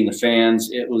city and the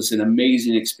fans, it was an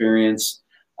amazing experience.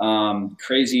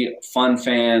 Crazy fun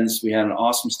fans. We had an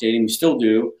awesome stadium. We still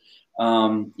do.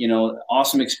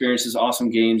 Awesome experiences,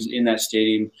 awesome games in that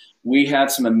stadium. We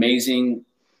had some amazing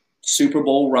Super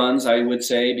Bowl runs, I would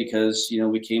say, because,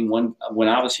 we came when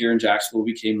I was here in Jacksonville,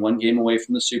 we came 1 game away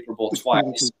from the Super Bowl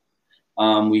twice.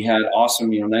 We had awesome,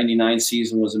 99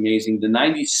 season was amazing. The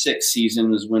 96 season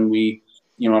was when we,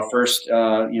 our first,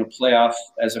 playoff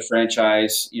as a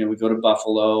franchise, we go to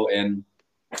Buffalo, and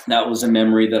that was a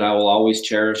memory that I will always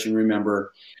cherish and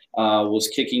remember. Was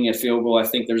kicking a field goal. I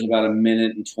think there's about 1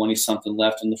 minute and 20 something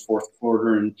left in the 4th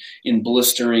quarter, and in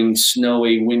blistering,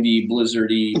 snowy, windy,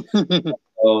 blizzardy.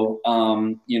 So,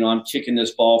 I'm kicking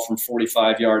this ball from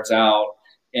 45 yards out,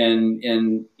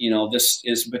 and this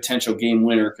is a potential game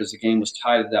winner because the game was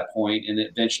tied at that point, and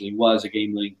it eventually was a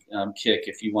game-winning kick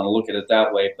if you want to look at it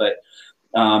that way. But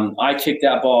I kicked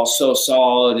that ball so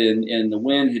solid, and the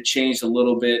wind had changed a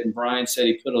little bit. And Brian said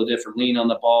he put a different lean on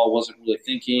the ball, wasn't really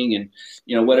thinking,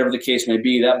 and whatever the case may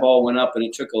be, that ball went up and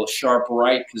it took a sharp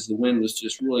right because the wind was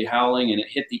just really howling, and it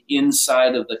hit the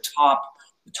inside of the top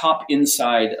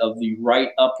inside of the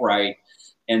right upright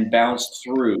and bounced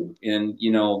through. And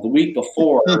the week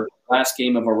before, last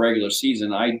game of our regular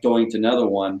season, I doinked another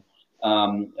one.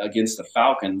 Against the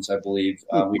Falcons, I believe.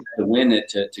 We had to win it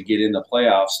to get in the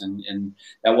playoffs, and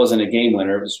that wasn't a game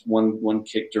winner. It was one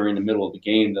kick during the middle of the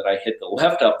game that I hit the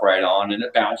left upright on, and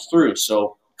it bounced through.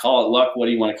 So call it luck, what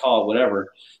do you want to call it,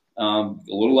 whatever. A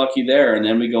little lucky there, and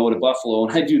then we go to Buffalo,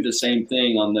 and I do the same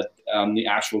thing on the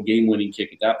actual game-winning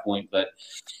kick at that point. But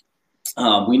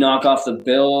we knock off the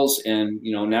Bills, and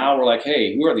now we're like,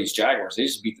 hey, who are these Jaguars? They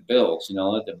just beat the Bills.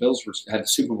 The Bills had a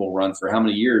Super Bowl run for how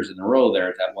many years in a row there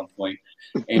at that one point,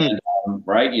 and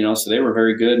right, so they were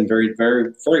very good and very,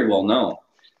 very, very well known.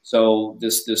 So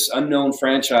this unknown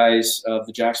franchise of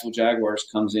the Jacksonville Jaguars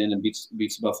comes in and beats the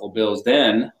Buffalo Bills.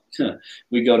 Then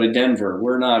we go to Denver.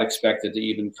 We're not expected to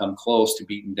even come close to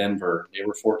beating Denver. They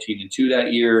were 14-2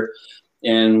 that year.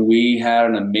 And we had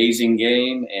an amazing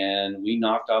game, and we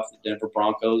knocked off the Denver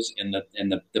Broncos. And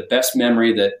the best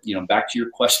memory that, back to your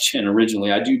question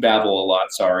originally, I do babble a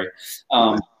lot, sorry.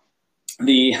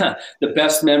 The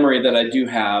best memory that I do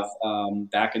have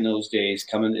back in those days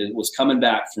was coming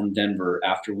back from Denver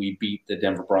after we beat the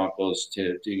Denver Broncos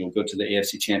to go to the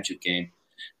AFC Championship game.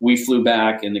 We flew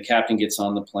back, and the captain gets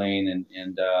on the plane,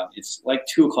 and it's like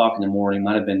 2 o'clock in the morning,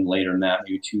 might have been later than that,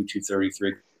 maybe 2:30,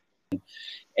 3.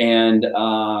 And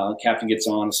captain gets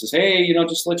on and says, hey,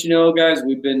 just to let you know, guys,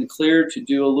 we've been cleared to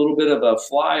do a little bit of a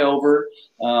flyover.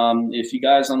 If you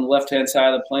guys on the left-hand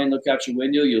side of the plane look out your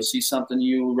window, you'll see something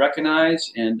you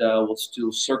recognize, and we'll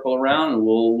still circle around, and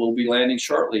we'll be landing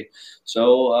shortly.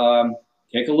 So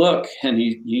take a look. And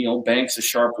he banks a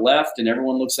sharp left, and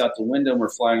everyone looks out the window, and we're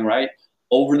flying right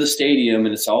over the stadium,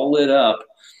 and it's all lit up.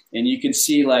 And you can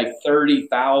see like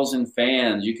 30,000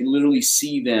 fans. You can literally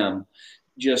see them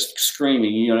just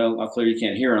screaming. Clearly you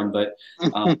can't hear them, but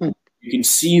you can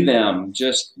see them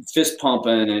just fist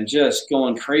pumping and just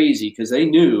going crazy because they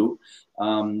knew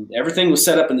everything was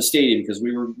set up in the stadium because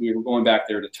we were going back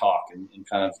there to talk and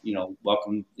kind of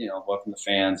welcome the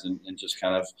fans and just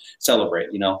kind of celebrate,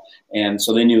 and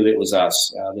so they knew that it was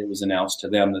us. It was announced to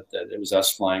them that it was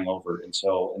us flying over,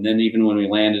 and then even when we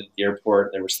landed at the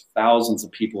airport, there was thousands of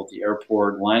people at the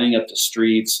airport lining up the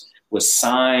streets with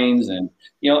signs. And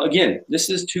again, this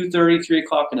is 2:30, 3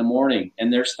 o'clock in the morning,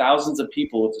 and there's thousands of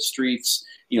people at the streets,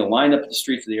 lined up at the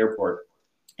streets of the airport.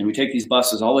 And we take these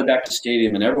buses all the way back to the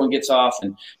stadium, and everyone gets off,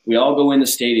 and we all go in the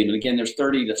stadium. And again, there's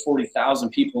 30 to 40,000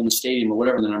 people in the stadium, or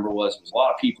whatever the number was. It was a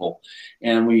lot of people.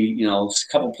 And we, a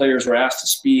couple of players were asked to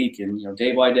speak, and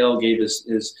Dave Weidel gave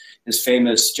his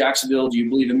famous "Jacksonville, do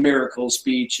you believe in miracles?"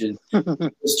 speech, and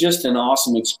it was just an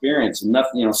awesome experience, and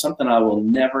nothing, something I will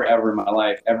never ever in my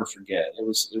life ever forget. It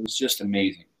was just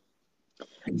amazing.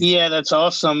 Yeah, that's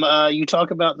awesome. You talk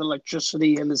about the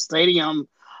electricity in the stadium.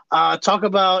 Talk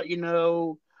about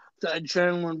the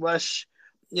adrenaline rush,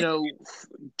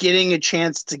 getting a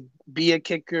chance to be a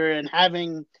kicker and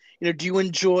having, do you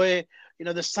enjoy,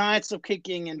 the science of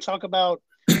kicking, and talk about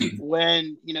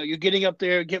when, you're getting up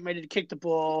there, getting ready to kick the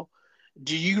ball.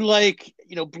 Do you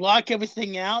block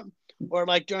everything out, or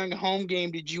during a home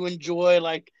game, did you enjoy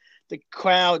the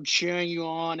crowd cheering you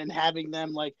on and having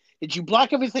them did you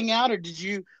block everything out, or did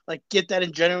you get that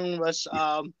adrenaline rush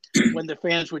when the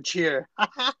fans would cheer?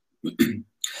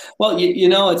 Well,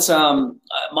 it's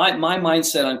my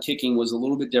mindset on kicking was a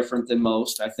little bit different than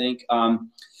most. I think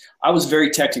I was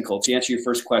very technical. To answer your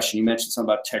first question, you mentioned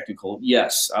something about technical.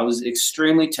 Yes, I was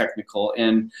extremely technical,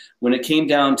 and when it came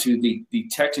down to the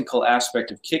technical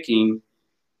aspect of kicking,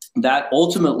 that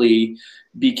ultimately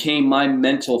became my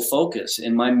mental focus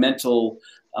and my mental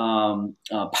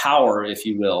power, if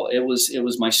you will. It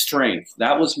was my strength.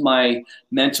 That was my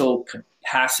mental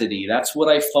capacity. That's what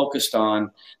I focused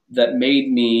on. That made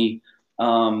me,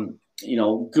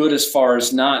 good as far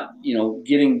as not,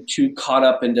 getting too caught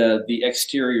up into the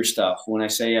exterior stuff. When I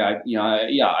say I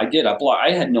did.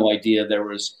 I had no idea there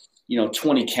was,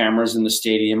 20 cameras in the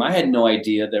stadium. I had no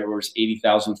idea there was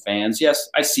 80,000 fans. Yes,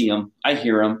 I see them. I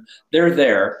hear them. They're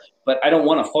there, but I don't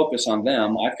want to focus on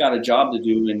them. I've got a job to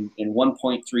do in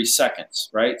 1.3 seconds,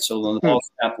 right? So when the ball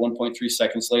snapped 1.3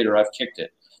 seconds later, I've kicked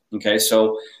it. Okay,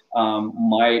 so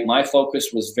my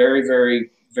focus was very, very,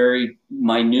 very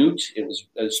minute. It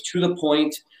was to the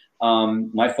point.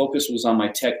 My focus was on my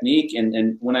technique,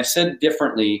 and when I said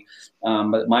differently,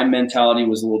 but my mentality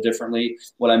was a little differently.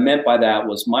 What I meant by that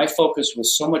was my focus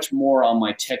was so much more on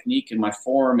my technique and my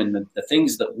form and the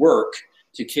things that work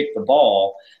to kick the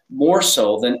ball more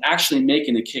so than actually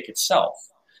making the kick itself.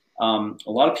 A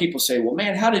lot of people say, well,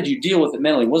 man, how did you deal with it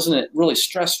mentally? Wasn't it really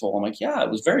stressful? I'm like, yeah, it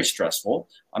was very stressful.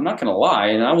 I'm not going to lie.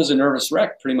 And I was a nervous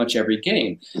wreck pretty much every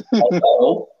game.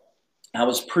 Although I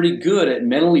was pretty good at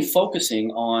mentally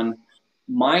focusing on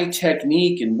my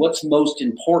technique and what's most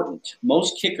important.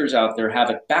 Most kickers out there have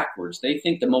it backwards. They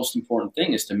think the most important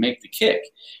thing is to make the kick.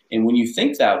 And when you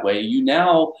think that way, you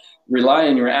now rely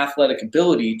on your athletic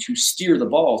ability to steer the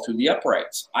ball through the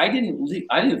uprights. I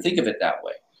didn't think of it that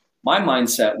way. My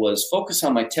mindset was focus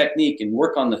on my technique and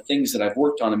work on the things that I've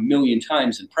worked on a million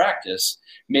times in practice,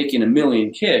 making a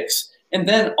million kicks, and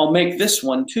then I'll make this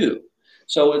one too.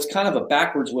 So it's kind of a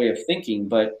backwards way of thinking,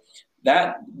 but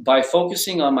that by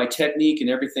focusing on my technique and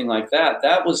everything like that,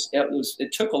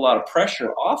 it took a lot of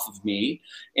pressure off of me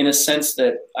in a sense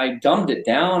that I dumbed it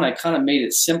down. I kind of made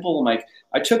it simple.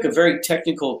 I took a very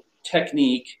technical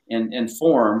technique and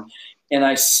form, and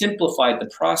I simplified the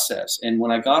process. And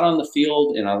when I got on the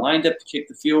field and I lined up to kick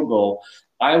the field goal,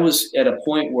 I was at a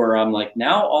point where I'm like,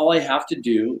 now all I have to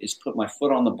do is put my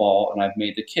foot on the ball and I've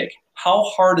made the kick. How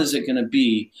hard is it going to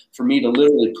be for me to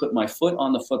literally put my foot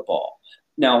on the football?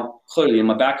 Now, clearly, in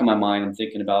the back of my mind, I'm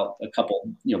thinking about a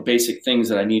couple, basic things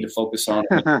that I need to focus on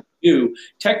and do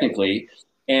technically.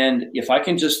 And if I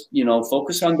can just,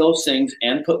 focus on those things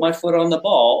and put my foot on the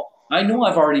ball, I know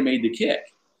I've already made the kick.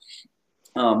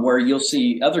 Where you'll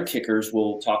see other kickers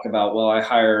will talk about, well, I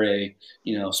hire a,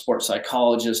 sports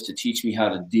psychologist to teach me how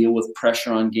to deal with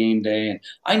pressure on game day. And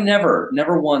I never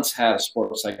once had a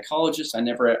sports psychologist. I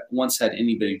never once had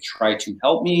anybody try to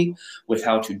help me with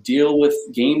how to deal with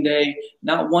game day.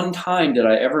 Not one time did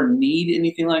I ever need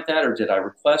anything like that, or did I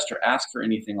request or ask for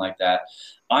anything like that.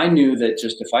 I knew that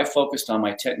just if I focused on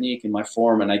my technique and my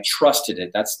form and I trusted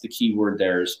it, that's the key word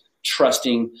there, is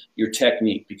trusting your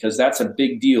technique, because that's a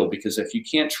big deal. Because if you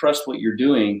can't trust what you're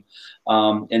doing,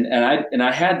 and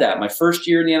I had that my first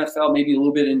year in the NFL, maybe a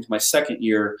little bit into my second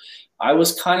year, I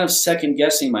was kind of second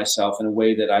guessing myself in a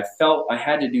way that I felt I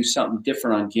had to do something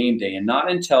different on game day. And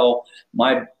not until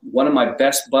one of my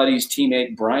best buddies,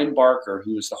 teammate Brian Barker,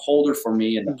 who was the holder for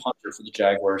me and the punter for the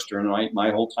Jaguars during my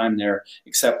whole time there,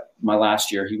 except my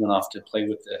last year, he went off to play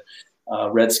with the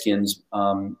Redskins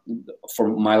for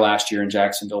my last year in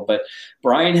Jacksonville. But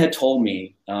Brian had told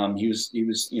me, he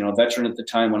was a veteran at the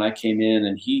time when I came in,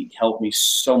 and he helped me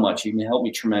so much. He helped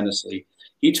me tremendously.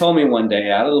 He told me one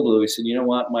day out of the blue, he said, you know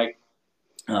what, Mike,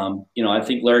 I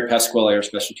think Larry Pasquale, our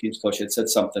special teams coach, had said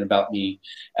something about me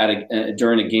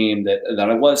during a game that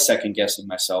I was second guessing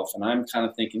myself. And I'm kind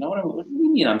of thinking, what do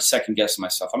you mean I'm second guessing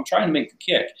myself? I'm trying to make the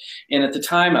kick. And at the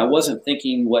time, I wasn't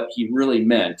thinking what he really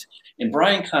meant. And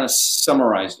Brian kind of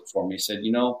summarized it for me. He said,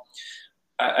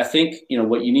 I think,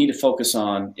 what you need to focus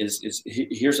on is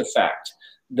here's a fact.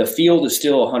 The field is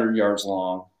still 100 yards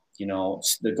long.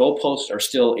 The goalposts are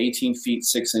still 18 feet,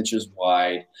 6 inches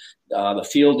wide. The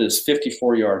field is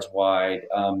 54 yards wide.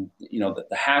 The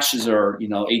hashes are,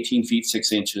 18 feet,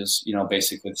 6 inches,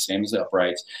 basically the same as the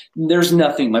uprights.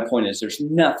 My point is there's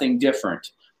nothing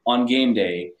different on game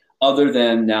day other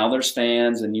than now there's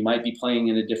fans, and you might be playing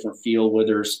in a different field where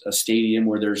there's a stadium,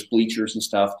 where there's bleachers and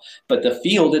stuff. But the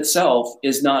field itself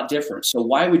is not different. So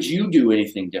why would you do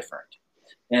anything different?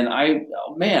 And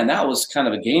that was kind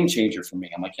of a game changer for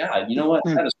me. I'm like, yeah, you know what?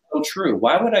 That is so true.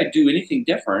 Why would I do anything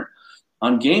different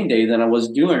on game day than I was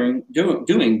doing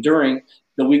during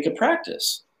the week of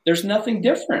practice? There's nothing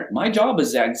different. My job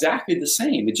is exactly the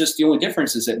same. It's just the only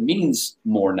difference is it means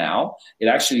more now. It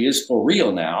actually is for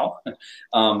real now.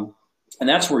 And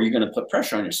that's where you're going to put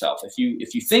pressure on yourself. If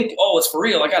you think, oh, it's for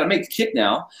real, I got to make the kick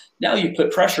now. Now you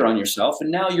put pressure on yourself,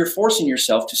 and now you're forcing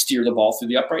yourself to steer the ball through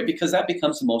the upright, because that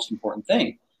becomes the most important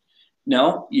thing.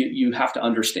 No, you have to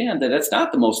understand that that's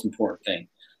not the most important thing.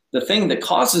 The thing that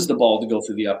causes the ball to go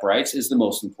through the uprights is the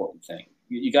most important thing.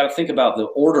 You got to think about the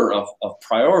order of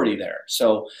priority there.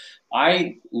 So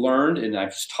I learned and I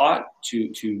was taught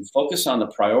to focus on the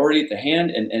priority at the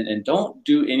hand and don't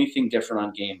do anything different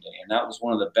on game day. And that was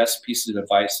one of the best pieces of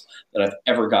advice that I've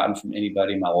ever gotten from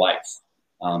anybody in my life.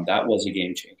 That was a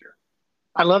game changer.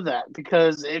 I love that,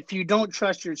 because if you don't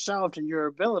trust yourself and your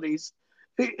abilities,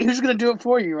 who's going to do it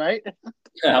for you, right?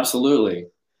 Yeah, absolutely.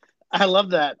 I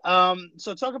love that.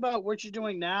 So talk about what you're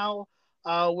doing now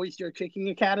with your kicking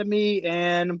academy,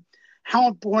 and how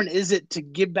important is it to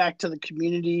give back to the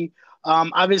community?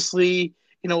 Obviously,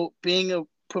 being a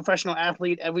professional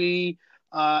athlete, every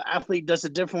athlete does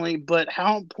it differently, but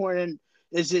how important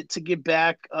is it to give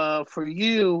back for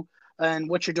you and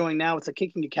what you're doing now with the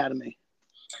kicking academy?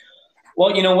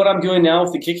 Well, what I'm doing now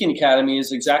with the Kicking Academy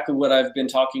is exactly what I've been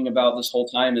talking about this whole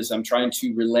time. Is I'm trying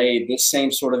to relay this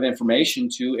same sort of information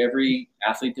to every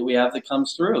athlete that we have that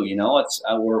comes through. It's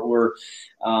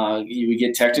we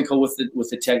get technical with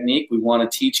the technique. We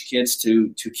want to teach kids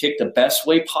to kick the best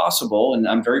way possible, and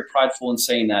I'm very prideful in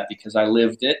saying that because I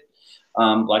lived it.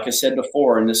 Like I said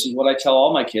before, and this is what I tell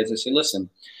all my kids. I say, listen.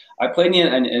 I played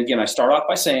and again, I start off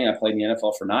by saying I played in the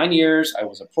NFL for 9 years. I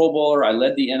was a Pro Bowler. I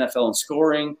led the NFL in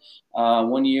scoring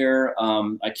 1 year.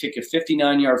 I kicked a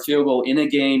 59-yard field goal in a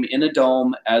game in a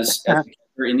dome as a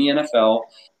kicker in the NFL.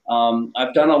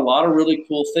 I've done a lot of really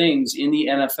cool things in the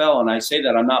NFL, and I say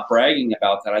that I'm not bragging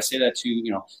about that. I say that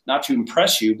to not to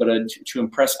impress you, but to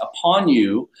impress upon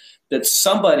you that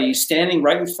somebody standing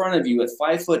right in front of you at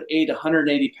 5'8",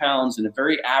 180 pounds, and a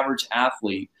very average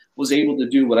athlete was able to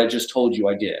do what I just told you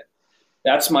I did.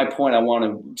 That's my point. I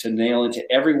want to nail into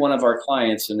every one of our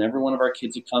clients and every one of our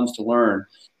kids that comes to learn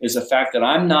is the fact that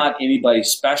I'm not anybody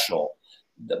special.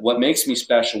 What makes me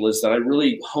special is that I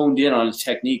really honed in on a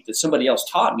technique that somebody else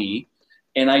taught me,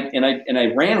 and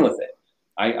I ran with it.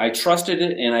 I trusted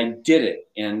it and I did it.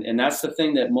 And that's the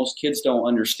thing that most kids don't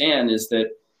understand is that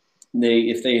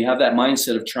if they have that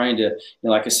mindset of trying to,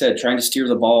 like I said, trying to steer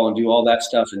the ball and do all that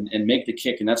stuff and make the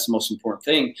kick, and that's the most important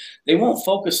thing, they won't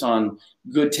focus on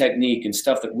good technique and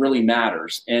stuff that really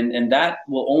matters. And that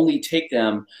will only take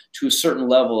them to a certain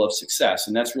level of success.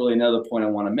 And that's really another point I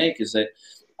want to make is that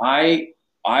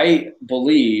I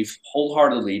believe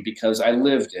wholeheartedly, because I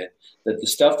lived it, that the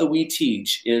stuff that we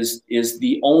teach is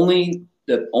the only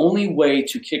way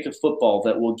to kick a football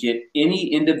that will get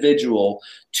any individual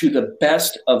to the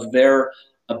best of their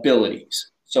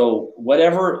abilities. So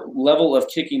whatever level of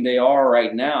kicking they are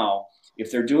right now, if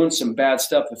they're doing some bad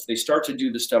stuff, if they start to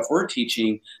do the stuff we're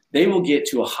teaching, they will get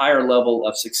to a higher level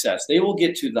of success. They will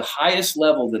get to the highest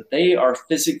level that they are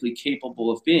physically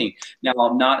capable of being.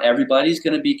 Now, not everybody's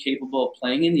going to be capable of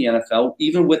playing in the NFL,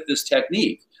 even with this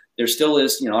technique. There still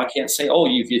is, I can't say,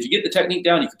 if you get the technique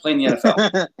down, you can play in the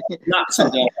NFL. Not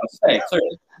something I want to say,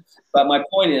 clearly. But my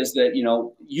point is that,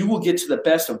 you will get to the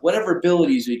best of whatever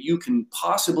abilities that you can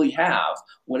possibly have,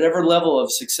 whatever level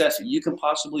of success that you can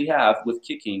possibly have with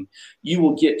kicking, you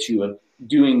will get to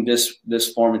doing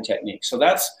this form of technique. So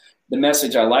that's the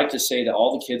message I like to say to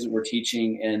all the kids that we're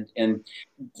teaching. And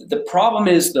the problem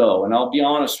is, though, and I'll be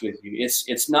honest with you,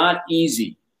 it's not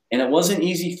easy. And it wasn't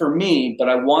easy for me, but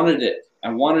I wanted it. I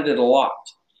wanted it a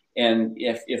lot. And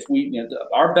if we,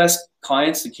 our best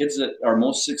clients, the kids that are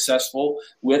most successful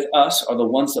with us are the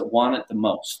ones that want it the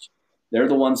most. They're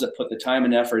the ones that put the time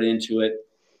and effort into it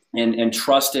and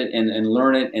trust it and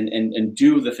learn it and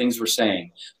do the things we're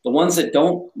saying. The ones that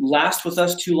don't last with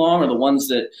us too long are the ones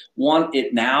that want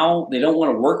it now. They don't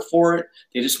want to work for it.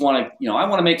 They just want to, I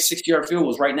want to make 60-yard field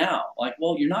goals right now. Like,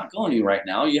 well, you're not going to right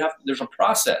now. There's a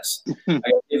process. I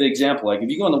give the example. Like if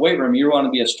you go in the weight room, you want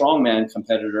to be a strongman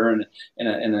competitor and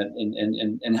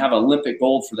have an Olympic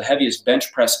gold for the heaviest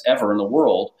bench press ever in the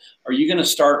world. Are you going to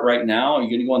start right now? Are you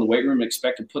going to go in the weight room and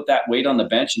expect to put that weight on the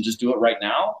bench and just do it right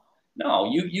now? No,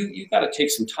 you got to take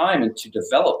some time and to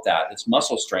develop that. It's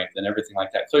muscle strength and everything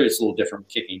like that. Clearly, it's a little different from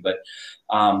kicking, but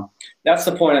that's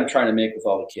the point I'm trying to make with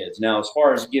all the kids. Now, as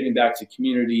far as giving back to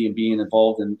community and being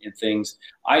involved in things,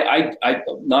 I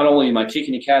not only in my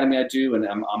kicking academy I do, and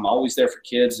I'm always there for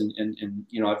kids. And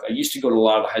I used to go to a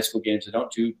lot of the high school games. I don't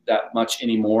do that much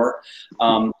anymore.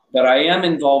 But I am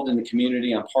involved in the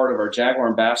community. I'm part of our Jaguar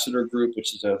Ambassador group,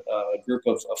 which is a group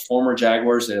of former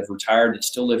Jaguars that have retired that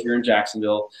still live here in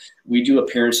Jacksonville. We do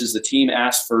appearances. The team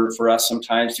asks for us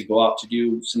sometimes to go out to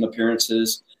do some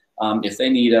appearances if they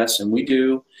need us, and we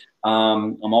do.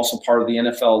 I'm also part of the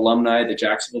NFL alumni, the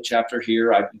Jacksonville chapter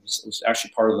here. I was actually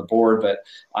part of the board, but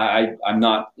I'm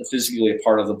not physically a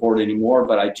part of the board anymore,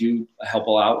 but I do help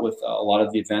out with a lot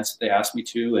of the events that they ask me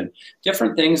to and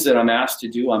different things that I'm asked to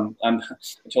do. I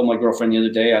told my girlfriend the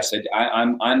other day, I said,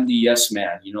 I'm the yes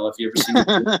man. If you ever see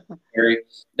me, Harry,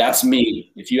 that's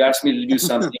me. If you ask me to do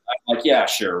something, I'm like, yeah,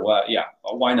 sure. Well, yeah,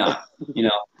 why not?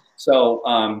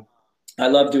 So, I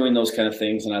love doing those kind of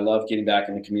things, and I love getting back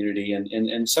in the community.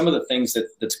 And some of the things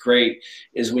that's great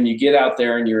is when you get out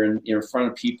there and you're in front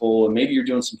of people, and maybe you're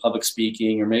doing some public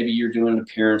speaking, or maybe you're doing an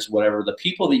appearance, whatever. The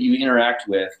people that you interact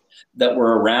with that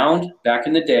were around back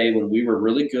in the day when we were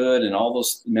really good, and all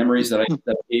those memories that I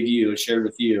gave you and shared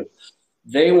with you,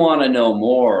 they want to know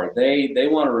more. They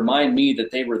want to remind me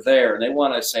that they were there. They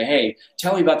want to say, hey,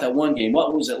 tell me about that one game.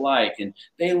 What was it like? And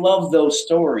they love those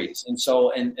stories. And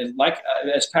so, and like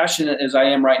as passionate as I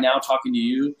am right now talking to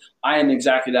you, I am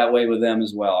exactly that way with them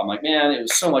as well. I'm like, man, it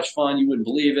was so much fun. You wouldn't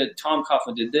believe it. Tom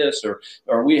Coughlin did this,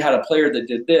 or we had a player that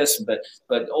did this, but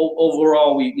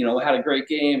overall we, had a great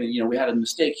game, and, we had a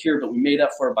mistake here, but we made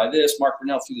up for it by this. Mark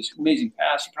Brunell threw this amazing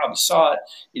pass. You probably saw it,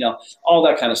 all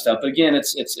that kind of stuff. But again,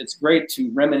 it's great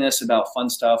to reminisce about fun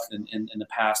stuff in the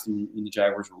past, and when the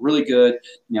Jaguars were really good.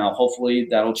 Hopefully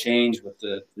that'll change with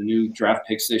the new draft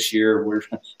picks this year. We're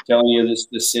telling you,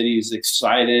 this city is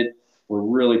excited. We're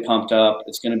really pumped up.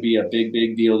 It's going to be a big,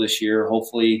 big deal this year.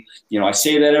 Hopefully, I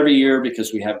say that every year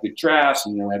because we have good drafts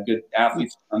and we have good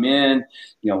athletes come in.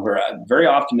 We're very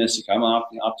optimistic. I'm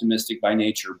optimistic by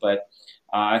nature, but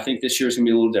I think this year is going to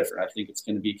be a little different. I think it's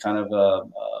going to be kind of a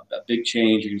big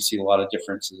change. You're going to see a lot of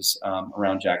differences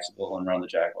around Jacksonville and around the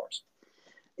Jaguars.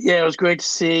 Yeah, it was great to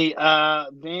see.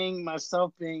 Being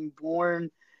born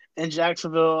in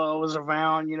Jacksonville, I was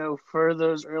around, for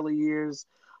those early years.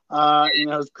 It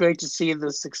was great to see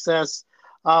the success.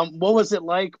 What was it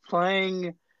like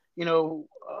playing,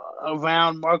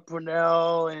 around Mark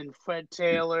Brunell and Fred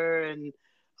Taylor and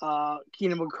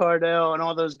Keenan McCardell and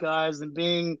all those guys, and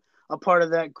being a part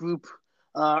of that group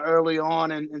early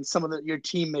on, and some of your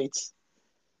teammates?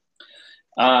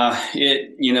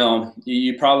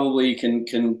 You probably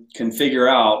can figure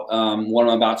out what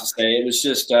I'm about to say. It was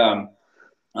just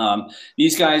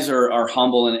these guys are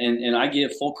humble, and I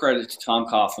give full credit to Tom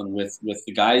Coughlin with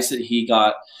the guys that he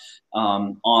got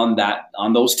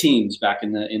on those teams back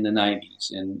in the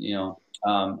 90s. And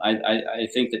I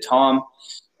think that Tom,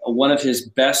 one of his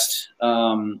best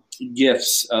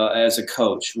gifts as a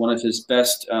coach, one of his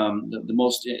best the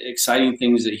most exciting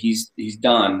things that he's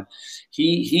done,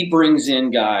 he brings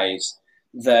in guys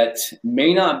that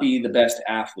may not be the best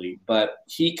athlete, but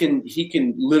he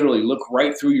can literally look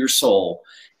right through your soul,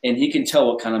 and he can tell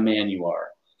what kind of man you are.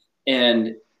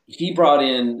 And he brought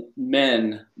in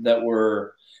men that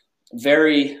were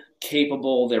very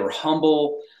capable. They were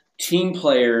humble team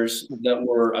players that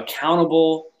were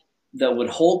accountable, that would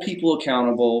hold people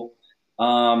accountable.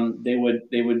 They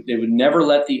would never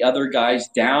let the other guys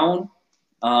down.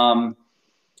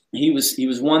 He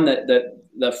was one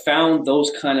that found those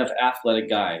kind of athletic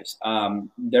guys.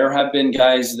 There have been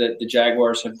guys that the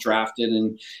Jaguars have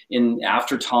drafted in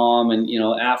after Tom, and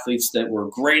athletes that were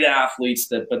great athletes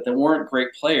but they weren't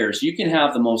great players. You can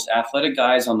have the most athletic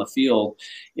guys on the field,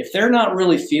 if they're not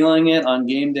really feeling it on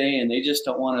game day and they just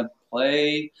don't want to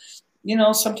play.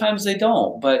 Sometimes they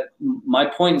don't. But my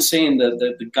point in saying that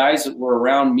the guys that were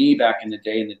around me back in the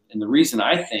day, and the reason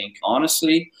I think,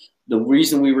 honestly, the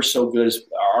reason we were so good is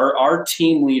our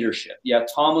team leadership. Yeah,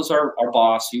 Tom was our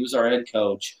boss. He was our head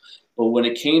coach. But when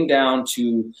it came down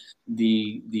to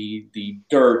the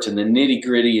dirt and the nitty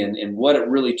gritty and what it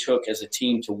really took as a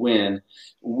team to win,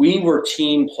 we were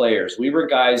team players. We were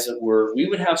guys we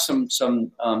would have some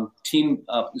team,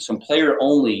 some player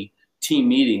only team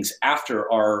meetings after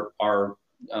our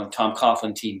Tom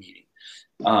Coughlin team meeting.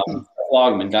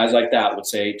 Logman, guys like that would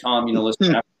say, Tom,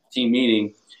 listen, after the team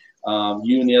meeting,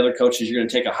 you and the other coaches, you're going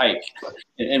to take a hike,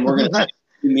 and we're going to take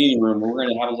the meeting room. We're going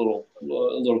to have a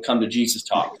little come to Jesus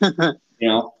talk,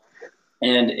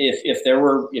 And if there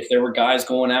were guys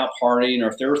going out partying, or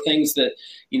if there were things that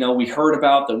we heard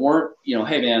about that weren't,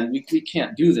 hey man, we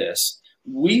can't do this,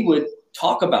 we would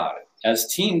talk about it as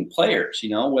team players.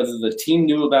 Whether the team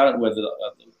knew about it, whether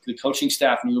the coaching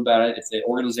staff knew about it, if the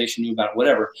organization knew about it,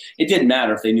 whatever. It didn't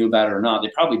matter if they knew about it or not.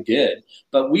 They probably did.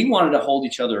 But we wanted to hold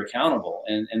each other accountable.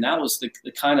 And that was the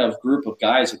kind of group of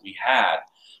guys that we had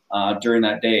during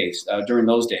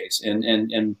those days.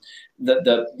 And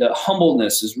the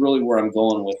humbleness is really where I'm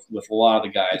going with a lot of the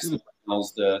guys.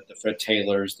 The Fred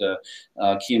Taylors, the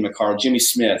Keenan McCardell, Jimmy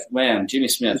Smith. Man, Jimmy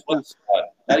Smith,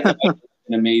 that guy is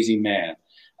an amazing man.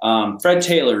 Fred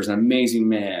Taylor is an amazing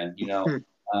man.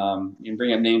 You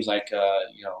bring up names like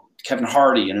Kevin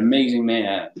Hardy, an amazing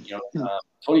man.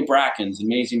 Tony Bracken's an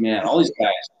amazing man. All these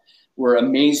guys were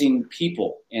amazing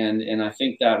people, and I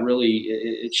think that really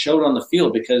it showed on the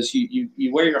field, because you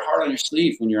wear your heart on your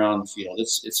sleeve when you're on the field.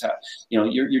 It's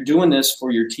you're doing this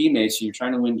for your teammates, and you're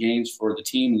trying to win games for the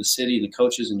team and the city and the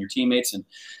coaches and your teammates,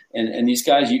 and these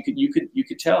guys, you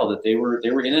could tell that they were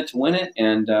in it to win it,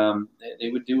 and they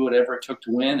would do whatever it took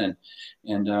to win,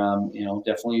 and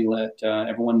definitely let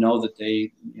everyone know that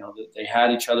they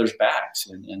had each other's backs,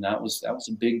 and that was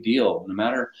a big deal. No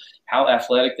matter how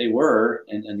athletic they were,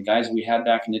 and the guys we had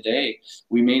back in the day,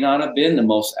 we may not have been the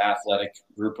most athletic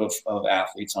group of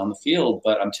athletes on the field,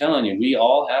 but I'm telling you, we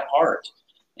all had heart.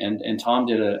 And Tom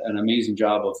did an amazing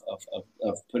job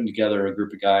of putting together a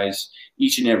group of guys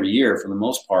each and every year, for the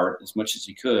most part, as much as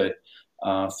he could,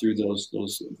 through those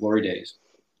glory days.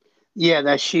 Yeah,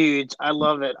 that's huge. I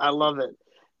love it.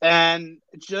 And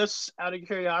just out of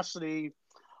curiosity,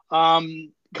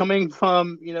 coming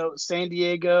from San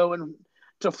Diego and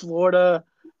to Florida,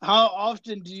 how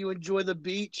often do you enjoy the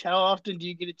beach? How often do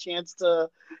you get a chance to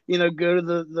go to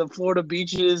the Florida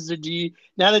beaches? Or do you,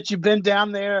 now that you've been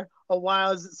down there a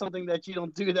while, is it something that you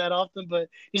don't do that often, but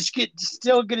you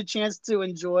still get a chance to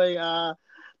enjoy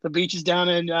the beaches down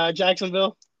in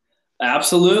Jacksonville?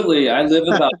 Absolutely. I live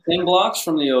about 10 blocks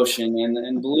from the ocean,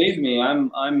 and believe me,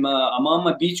 I'm on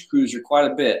my beach cruiser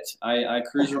quite a bit. I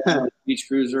cruise around on the beach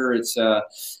cruiser. It's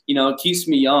it keeps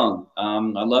me young.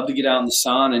 I love to get out in the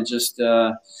sun and just get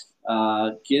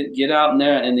out in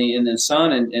there in the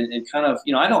sun and kind of,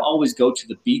 I don't always go to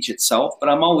the beach itself, but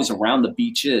I'm always around the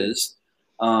beaches.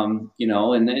 And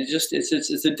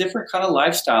it's a different kind of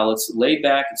lifestyle. It's laid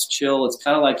back, it's chill. It's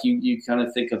kind of like you kind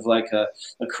of think of like a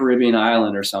Caribbean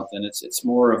island or something. It's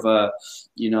more of a,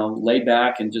 laid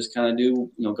back and just kind of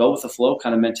do, go with the flow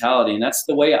kind of mentality. And that's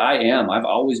the way I am. I've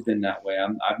always been that way. I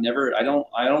don't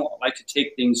like to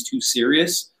take things too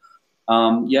serious.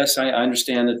 Yes, I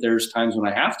understand that there's times when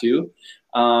I have to,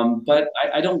 but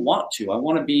I don't want to. I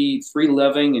want to be free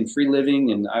living,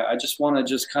 and I just want to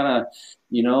just kind of,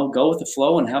 go with the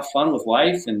flow and have fun with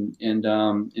life and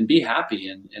be happy.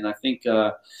 And I think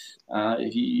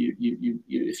if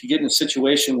you get in a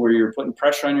situation where you're putting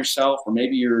pressure on yourself, or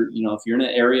maybe if you're in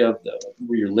an area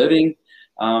where you're living.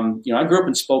 I grew up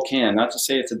in Spokane, not to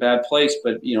say it's a bad place,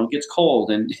 but it gets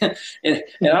cold and and I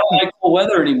don't like cold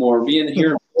weather anymore. Being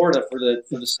here in Florida for the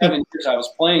 7 years I was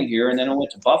playing here, and then I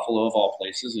went to Buffalo of all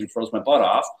places and froze my butt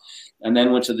off, and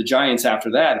then went to the Giants after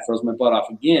that and froze my butt off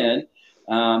again.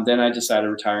 Then I decided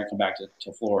to retire and come back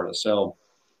to Florida. So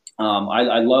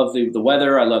I love the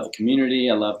weather. I love the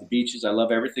community. I love the beaches. I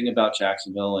love everything about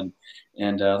Jacksonville.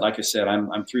 And like I said,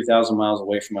 I'm 3,000 miles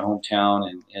away from my hometown,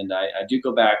 and I do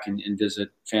go back and visit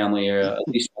family at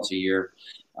least once a year.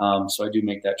 So I do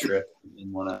make that trip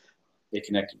and want to stay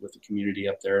connected with the community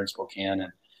up there in Spokane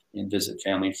and visit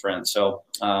family and friends. So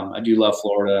I do love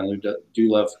Florida and do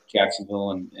love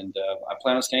Jacksonville, and I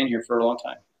plan on staying here for a long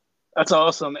time. That's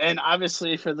awesome. And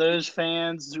obviously for those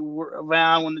fans who were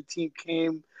around when the team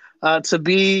came to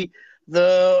be,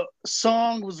 the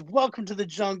song was Welcome to the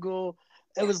Jungle.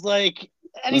 It was like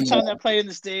anytime that played in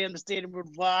the stadium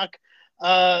would rock.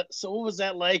 So what was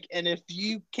that like? And if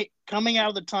you coming out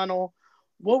of the tunnel,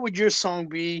 what would your song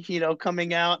be,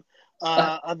 coming out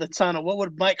of the tunnel? What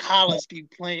would Mike Hollis be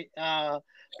playing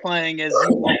as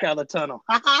you walk out of the tunnel?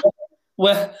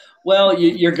 Well,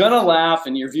 you're gonna laugh,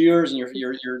 and your viewers and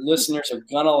your listeners are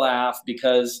gonna laugh,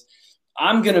 because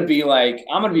I'm gonna be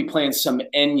playing some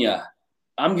Enya.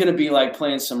 I'm gonna be like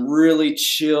playing some really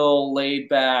chill, laid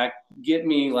back, get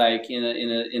me like in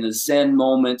a Zen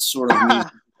moment sort of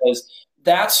music, because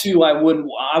that's who I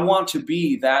want to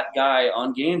be, that guy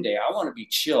on game day. I want to be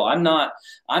chill. I'm not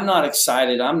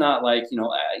excited. I'm not like,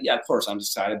 yeah, of course I'm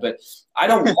excited, but I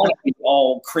don't want to be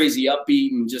all crazy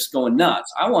upbeat and just going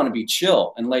nuts. I want to be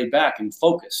chill and laid back and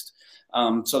focused.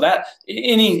 So that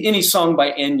any song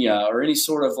by Enya, or any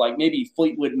sort of like maybe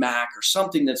Fleetwood Mac or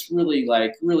something that's really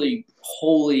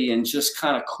holy and just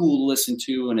kind of cool to listen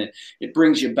to, and it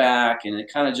brings you back, and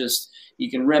it kind of just, you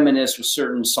can reminisce with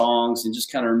certain songs and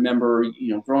just kind of remember,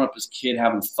 growing up as a kid,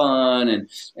 having fun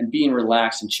and being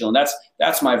relaxed and chilling.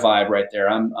 That's my vibe right there.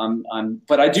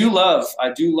 But I do love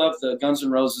the Guns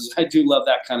N' Roses. I do love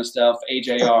that kind of stuff.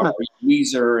 AJR,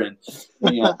 Weezer, and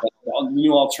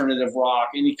new alternative rock,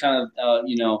 any kind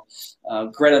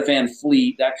of Greta Van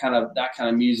Fleet, that kind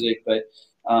of music. But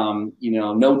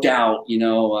No Doubt,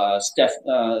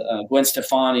 Gwen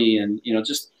Stefani, and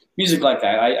just music like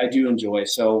that, I do enjoy.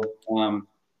 So I'll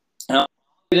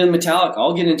get in Metallica.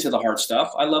 I'll get into the hard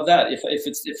stuff. I love that. If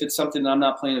it's something that I'm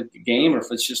not playing a game, or if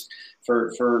it's just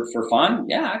for fun,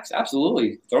 yeah,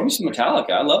 absolutely. Throw me some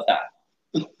Metallica. I love that.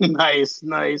 Nice.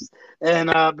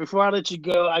 And before I let you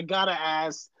go, I gotta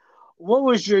ask, what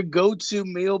was your go-to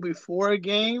meal before a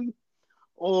game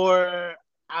or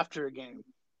after a game?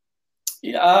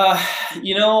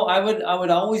 I would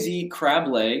always eat crab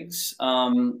legs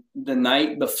the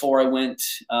night before I went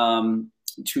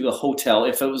to the hotel,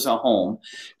 if it was a home.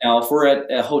 Now, if we're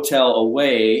at a hotel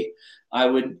away, I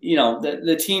would,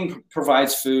 the team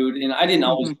provides food, and I didn't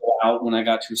always go out when I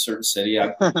got to a certain city.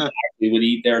 We would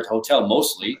eat there at the hotel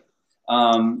mostly.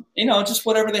 Just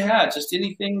whatever they had, just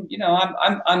anything.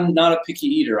 I'm not a picky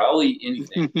eater. I'll eat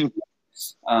anything.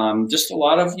 Just a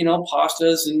lot of,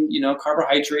 pastas and,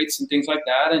 carbohydrates and things like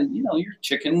that. And, your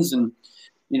chickens and,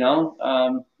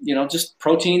 just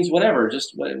proteins, whatever,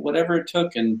 just whatever it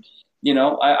took. And,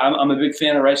 I'm a big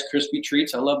fan of Rice Krispie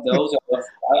treats. I love those.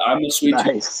 I'm a sweet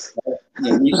tooth.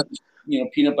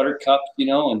 Peanut butter cup,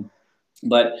 and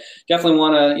but definitely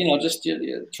want to, just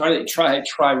try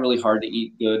really hard to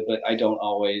eat good, but I don't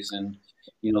always. And,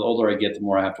 the older I get, the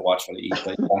more I have to watch what I eat.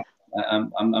 But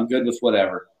I'm good with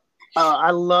whatever.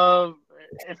 I love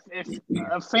if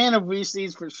a fan of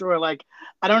Reese's for sure. Like,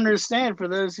 I don't understand for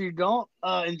those who don't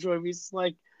enjoy Reese's.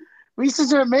 Like,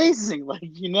 Reese's are amazing. Like,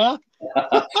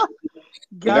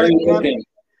 gotta Very gotta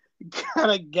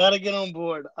good. gotta get on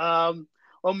board.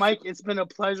 Well, Mike, it's been a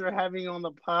pleasure having you on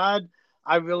the pod.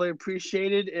 I really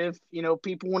appreciate it. If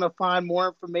people want to find more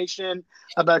information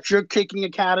about your kicking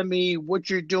academy, what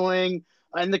you're doing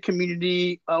in the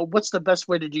community, what's the best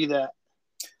way to do that?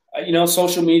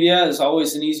 Social media is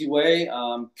always an easy way.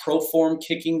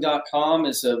 Proformkicking.com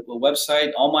is a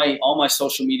website. All my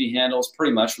social media handles,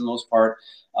 pretty much for the most part,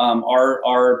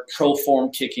 are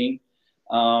Proform Kicking.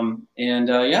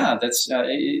 That's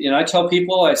I tell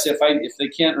people, I say if they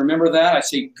can't remember that, I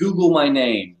say Google my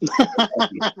name.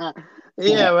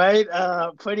 Yeah, right.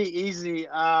 Pretty easy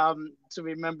to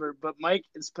remember. But Mike,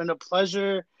 it's been a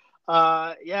pleasure.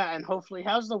 And hopefully,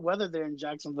 how's the weather there in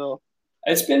Jacksonville?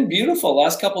 It's been beautiful.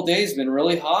 Last couple of days been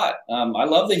really hot. I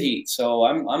love the heat, so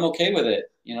I'm okay with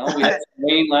it. We had some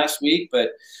rain last week,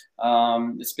 but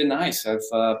it's been nice. I've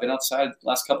been outside the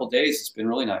last couple of days. It's been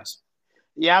really nice.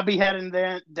 Yeah, I'll be heading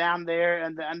down there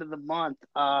at the end of the month.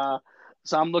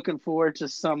 So I'm looking forward to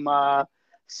some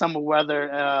summer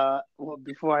weather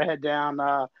before I head down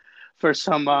for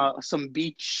some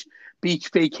beach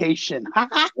vacation.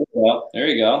 Well, there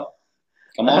you go.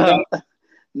 Come on down.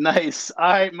 Nice. All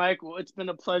right, Mike. Well, it's been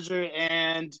a pleasure,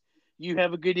 and you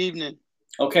have a good evening.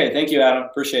 Okay, thank you, Adam.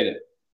 Appreciate it.